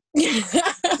time is it?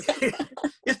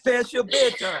 It's past your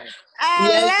bedtime.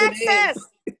 Alexis!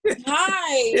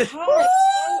 Hi.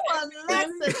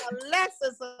 Alexis.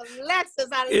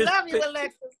 I love you,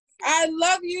 Alexis. I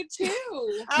love you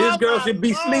too. This girl should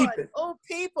be sleeping. Oh,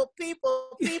 people,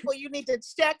 you need to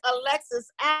check Alexis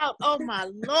out. Oh,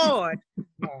 my Lord.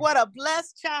 What a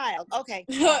blessed child. Okay.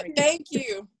 Thank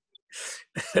you.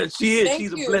 She is.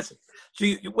 She's a blessing.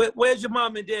 Where's your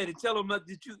mom and daddy? Tell them,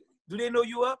 do they know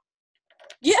you up?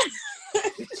 Yeah.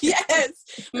 Yes.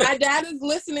 My dad is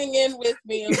listening in with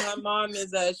me, and my mom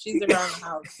is she's around the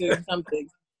house doing something.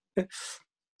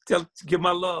 Give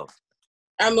my love.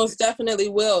 I most definitely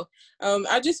will.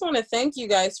 I just want to thank you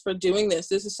guys for doing this.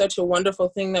 This is such a wonderful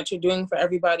thing that you're doing for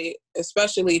everybody,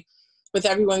 especially with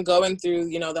everyone going through,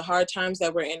 you know, the hard times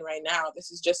that we're in right now.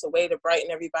 This is just a way to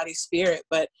brighten everybody's spirit.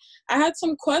 But I had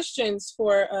some questions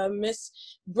for Miss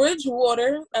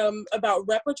Bridgewater about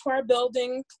repertoire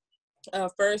building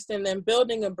first, and then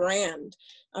building a brand.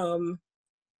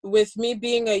 With me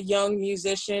being a young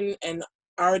musician and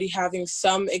already having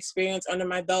some experience under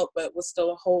my belt, but with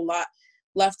still a whole lot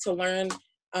left to learn,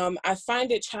 I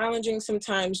find it challenging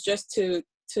sometimes just to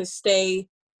stay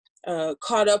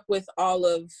caught up with all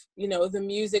of, you know, the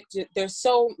music. There's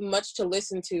so much to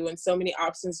listen to and so many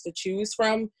options to choose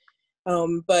from.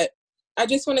 But I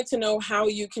just wanted to know how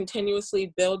you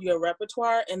continuously build your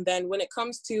repertoire, and then when it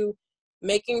comes to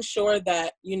making sure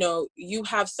that, you know, you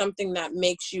have something that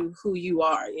makes you who you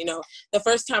are. You know, the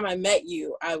first time I met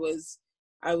you, I was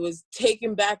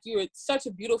taken back. You were such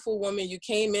a beautiful woman. You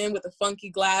came in with the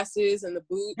funky glasses and the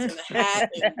boots and the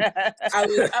hat. And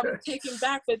I was taken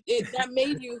back, but that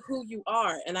made you who you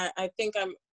are. And I think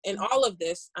I'm in all of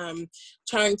this,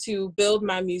 trying to build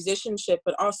my musicianship,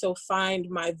 but also find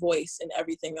my voice in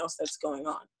everything else that's going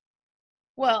on.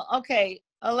 Well, okay,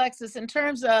 Alexis, in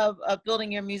terms of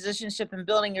building your musicianship and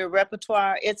building your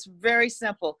repertoire, it's very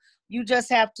simple. You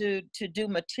just have to do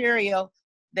material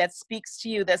that speaks to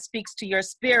you, that speaks to your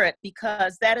spirit,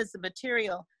 because that is the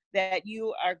material that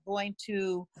you are going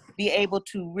to be able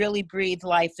to really breathe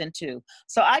life into.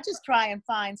 So I just try and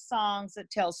find songs that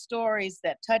tell stories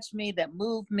that touch me, that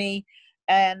move me,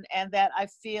 and that I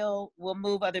feel will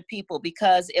move other people.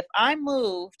 Because if I'm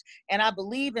moved and I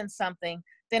believe in something,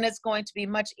 then it's going to be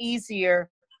much easier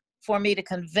for me to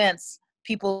convince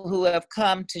people who have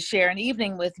come to share an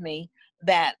evening with me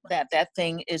that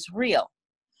thing is real.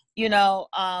 You know,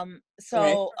 so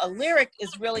Right. a lyric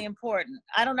is really important.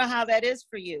 I don't know how that is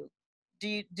for you.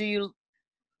 Do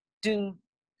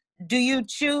you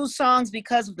choose songs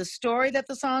because of the story that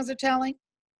the songs are telling?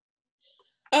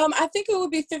 I think it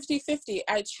would be 50-50.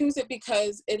 I choose it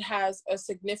because it has a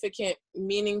significant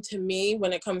meaning to me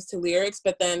when it comes to lyrics.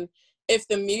 But then if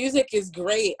the music is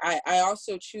great, I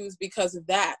also choose because of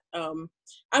that.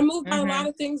 I move by a lot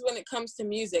of things when it comes to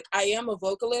music. I am a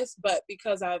vocalist, but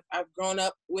because I've grown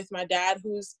up with my dad,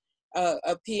 who's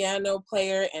a piano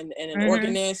player and an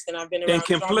organist, and I've been around And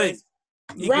can play. drummers.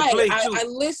 He Right. can play too. I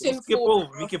listen Skip for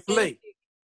over. He can play.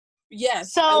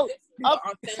 Yes. So,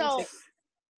 authentic. so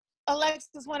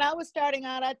Alexis, when I was starting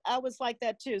out, I was like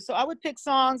that too. So I would pick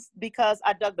songs because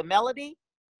I dug the melody.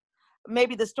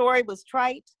 Maybe the story was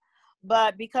trite,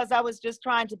 but because I was just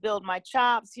trying to build my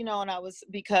chops, you know, and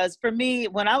because for me,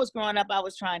 when I was growing up, I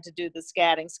was trying to do the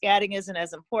scatting. Scatting isn't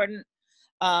as important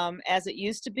as it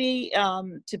used to be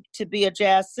to be a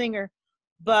jazz singer.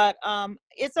 But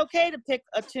it's okay to pick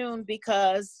a tune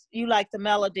because you like the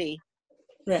melody.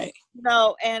 Right.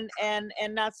 No, and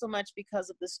not so much because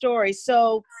of the story.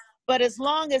 So, but as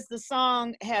long as the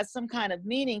song has some kind of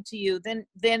meaning to you,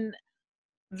 then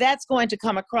that's going to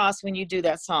come across when you do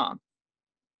that song.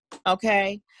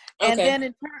 Okay. And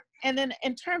Okay. then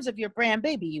in terms of your brand,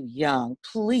 baby, you young,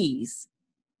 please.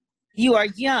 You are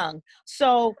young.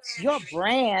 So your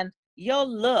brand, your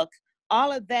look,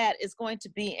 all of that is going to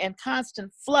be in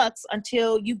constant flux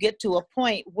until you get to a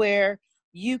point where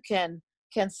you can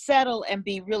settle and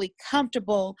be really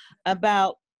comfortable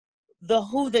about the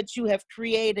who that you have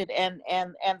created and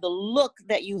the look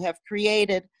that you have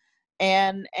created,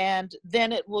 and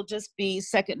then it will just be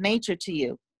second nature to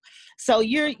you. So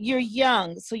you're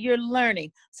young, so you're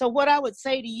learning. So what I would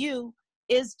say to you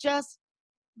is just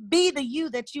be the you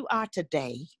that you are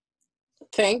today.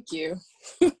 Thank you.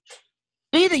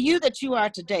 Be the you that you are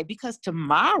today, because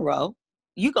tomorrow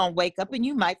you're going to wake up and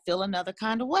you might feel another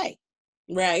kind of way.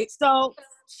 Right.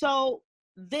 So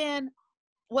then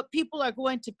what people are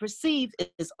going to perceive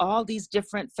is all these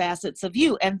different facets of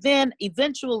you. And then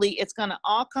eventually it's going to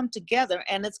all come together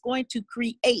and it's going to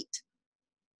create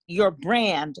your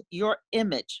brand, your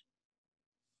image,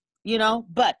 you know,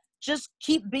 but just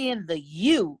keep being the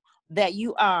you that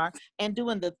you are and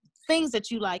doing the things that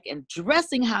you like and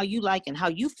dressing how you like and how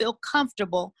you feel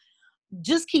comfortable.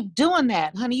 Just keep doing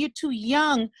that, honey. You're too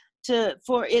young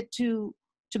for it to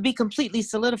be completely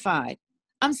solidified.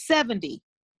 I'm 70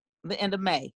 the end of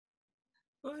May.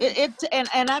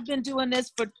 And I've been doing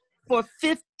this for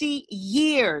 50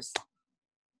 years.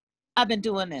 I've been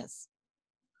doing this.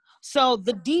 So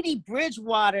the Dee Dee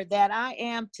Bridgewater that I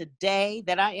am today,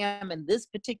 that I am in this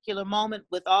particular moment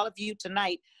with all of you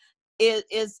tonight,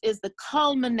 is the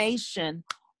culmination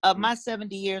of my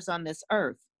 70 years on this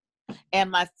earth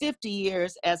and my 50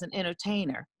 years as an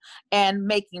entertainer, and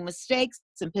making mistakes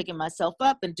and picking myself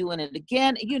up and doing it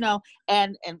again, you know,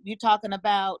 and you're talking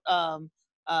about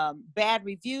bad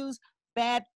reviews,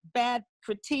 bad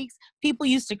critiques. People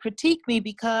used to critique me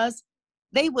because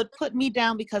they would put me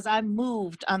down because I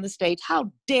moved on the stage.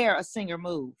 How dare a singer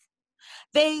move?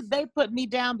 They put me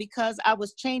down because I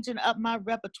was changing up my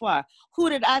repertoire. Who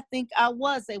did I think I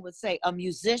was? They would say, a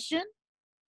musician?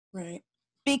 Right.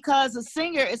 Because a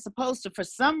singer is supposed to, for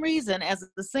some reason, as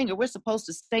a singer, we're supposed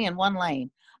to stay in one lane.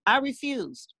 I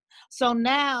refused. So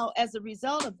now, as a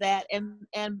result of that,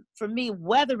 and for me,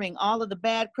 weathering all of the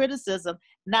bad criticism,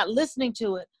 not listening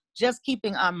to it, just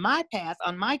keeping on my path,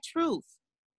 on my truth,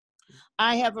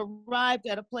 I have arrived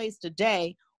at a place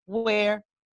today where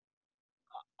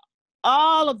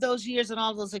all of those years and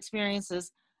all those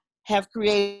experiences have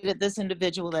created this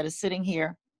individual that is sitting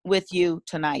here with you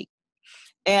tonight.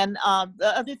 And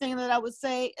the other thing that I would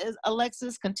say is,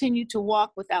 Alexis, continue to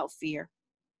walk without fear.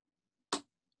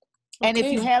 And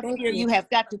if you have fear, you have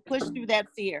got to push through that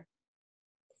fear.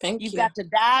 You've got to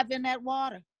dive in that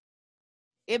water.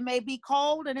 It may be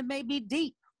cold and it may be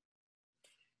deep.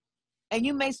 And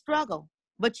you may struggle,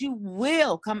 but you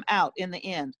will come out in the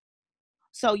end.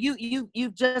 So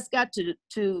you've just got to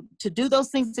do those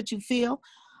things that you feel.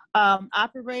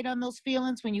 Operate on those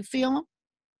feelings when you feel them.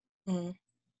 Mm-hmm.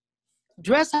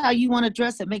 Dress how you want to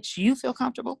dress that makes you feel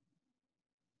comfortable.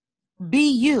 Be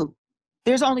you.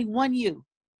 There's only one you.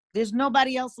 There's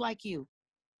nobody else like you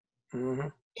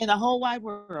in the whole wide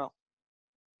world.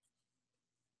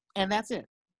 And that's it.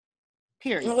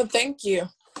 Period. Well, thank you.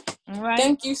 All right.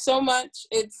 Thank you so much.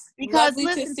 It's because lovely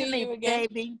listen to see to me, you again.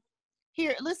 baby.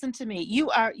 Here, listen to me.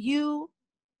 You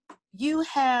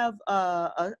have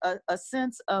a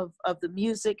sense of the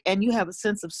music, and you have a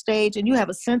sense of stage, and you have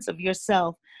a sense of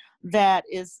yourself that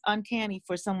is uncanny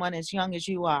for someone as young as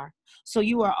you are. So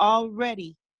you are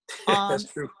already on. That's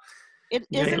true. It,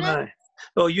 you isn't ain't it? lying.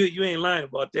 Oh, you ain't lying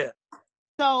about that.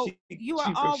 So you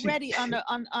are already on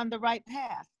the right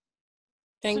path.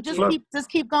 Thank so you. just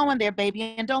keep going there, baby,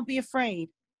 and don't be afraid.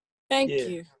 Thank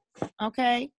you.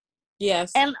 Okay.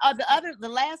 Yes. And the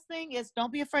last thing is,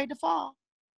 don't be afraid to fall.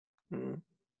 Mm-hmm.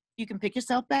 You can pick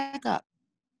yourself back up.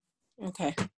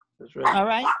 Okay. That's right. All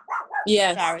right.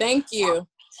 Yes. Sorry. Thank you.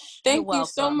 Thank you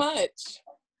so much.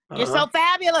 You're so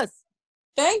fabulous.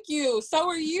 Thank you. So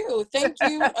are you. Thank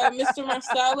you, Mr.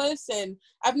 Marsalis. And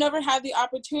I've never had the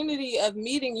opportunity of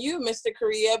meeting you, Mr.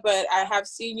 Corea, but I have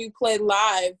seen you play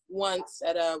live once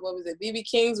at BB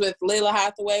King's with Layla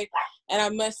Hathaway. And I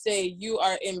must say, you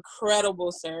are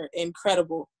incredible, sir.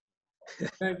 Incredible.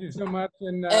 Thank you so much.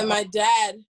 And my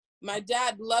dad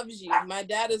loves you. My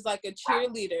dad is like a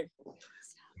cheerleader.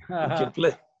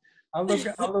 I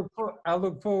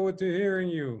look forward to hearing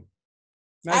you.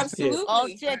 Nice. Absolutely. Oh,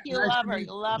 chick, you love her.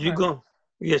 You love her.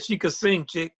 Yeah, she can sing,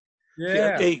 chick.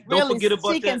 Yeah. Hey, don't forget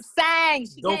about she that. Can sing.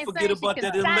 Don't forget about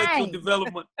that intellectual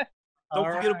development.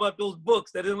 Don't forget about those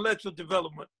books, that intellectual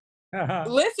development.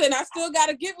 Listen, I still got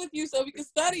to get with you so we can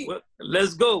study. Well,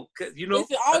 let's go. You know,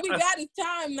 listen, all we got is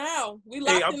time now. We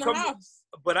locked in the house.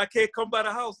 But I can't come by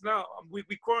the house now. We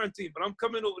quarantined, but I'm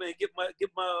coming over there and get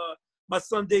my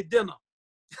Sunday dinner.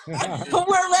 We're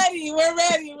ready.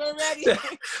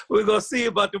 We're gonna see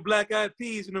about the black eyed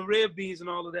peas and the red beans and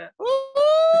all of that.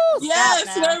 Ooh,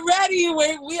 yes, we're ready.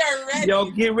 We are ready. Y'all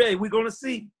get ready. We're gonna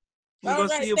see.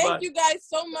 Thank you guys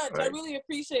so much. Right. I really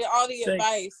appreciate all the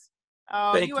advice.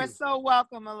 Oh, you are so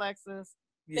welcome, Alexis.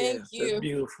 Thank you. That's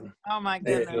beautiful. Oh my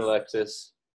goodness. Thank you,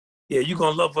 Alexis. Yeah, you're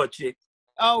gonna love her, chick.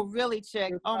 Oh, really,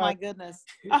 chick? Oh my goodness.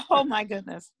 Oh my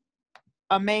goodness.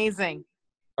 Amazing.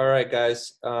 All right,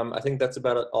 guys. I think that's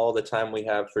about all the time we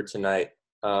have for tonight.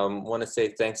 Want to say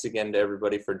thanks again to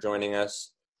everybody for joining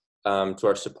us. To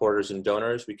our supporters and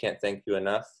donors, we can't thank you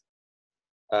enough.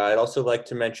 I'd also like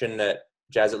to mention that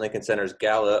Jazz at Lincoln Center's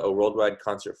Gala, a worldwide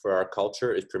concert for our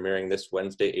culture, is premiering this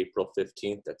Wednesday, April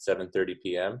 15th at 7:30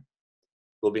 p.m.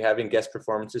 We'll be having guest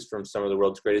performances from some of the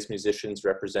world's greatest musicians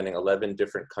representing 11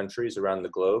 different countries around the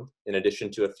globe, in addition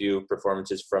to a few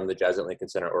performances from the Jazz at Lincoln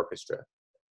Center Orchestra.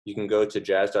 You can go to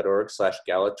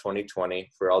jazz.org/gala2020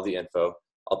 for all the info.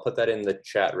 I'll put that in the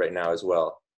chat right now as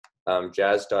well.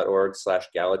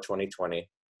 Jazz.org/gala2020.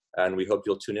 And we hope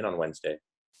you'll tune in on Wednesday.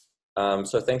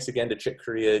 So thanks again to Chick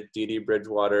Corea, Dee Dee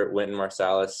Bridgewater, Wynton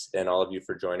Marsalis, and all of you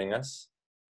for joining us.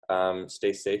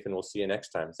 Stay safe, and we'll see you next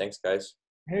time. Thanks, guys.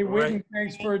 Hey, Wynton,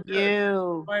 thanks for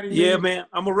inviting me. Yeah, man.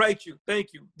 I'm going to write you.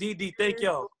 Thank you. Dee Dee, thank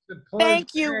y'all.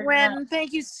 Thank you, Wynton.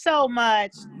 Thank you so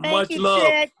much. Thank Much you, love.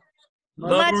 Chick.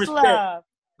 Love and respect. Love.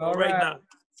 All right now.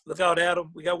 Look out,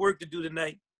 Adam. We got work to do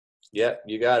tonight. Yeah,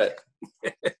 you got it.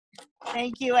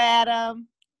 Thank you, Adam.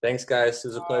 Thanks, guys. It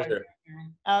was a pleasure.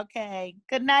 Okay.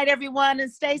 Good night, everyone,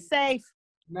 and stay safe.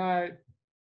 Night.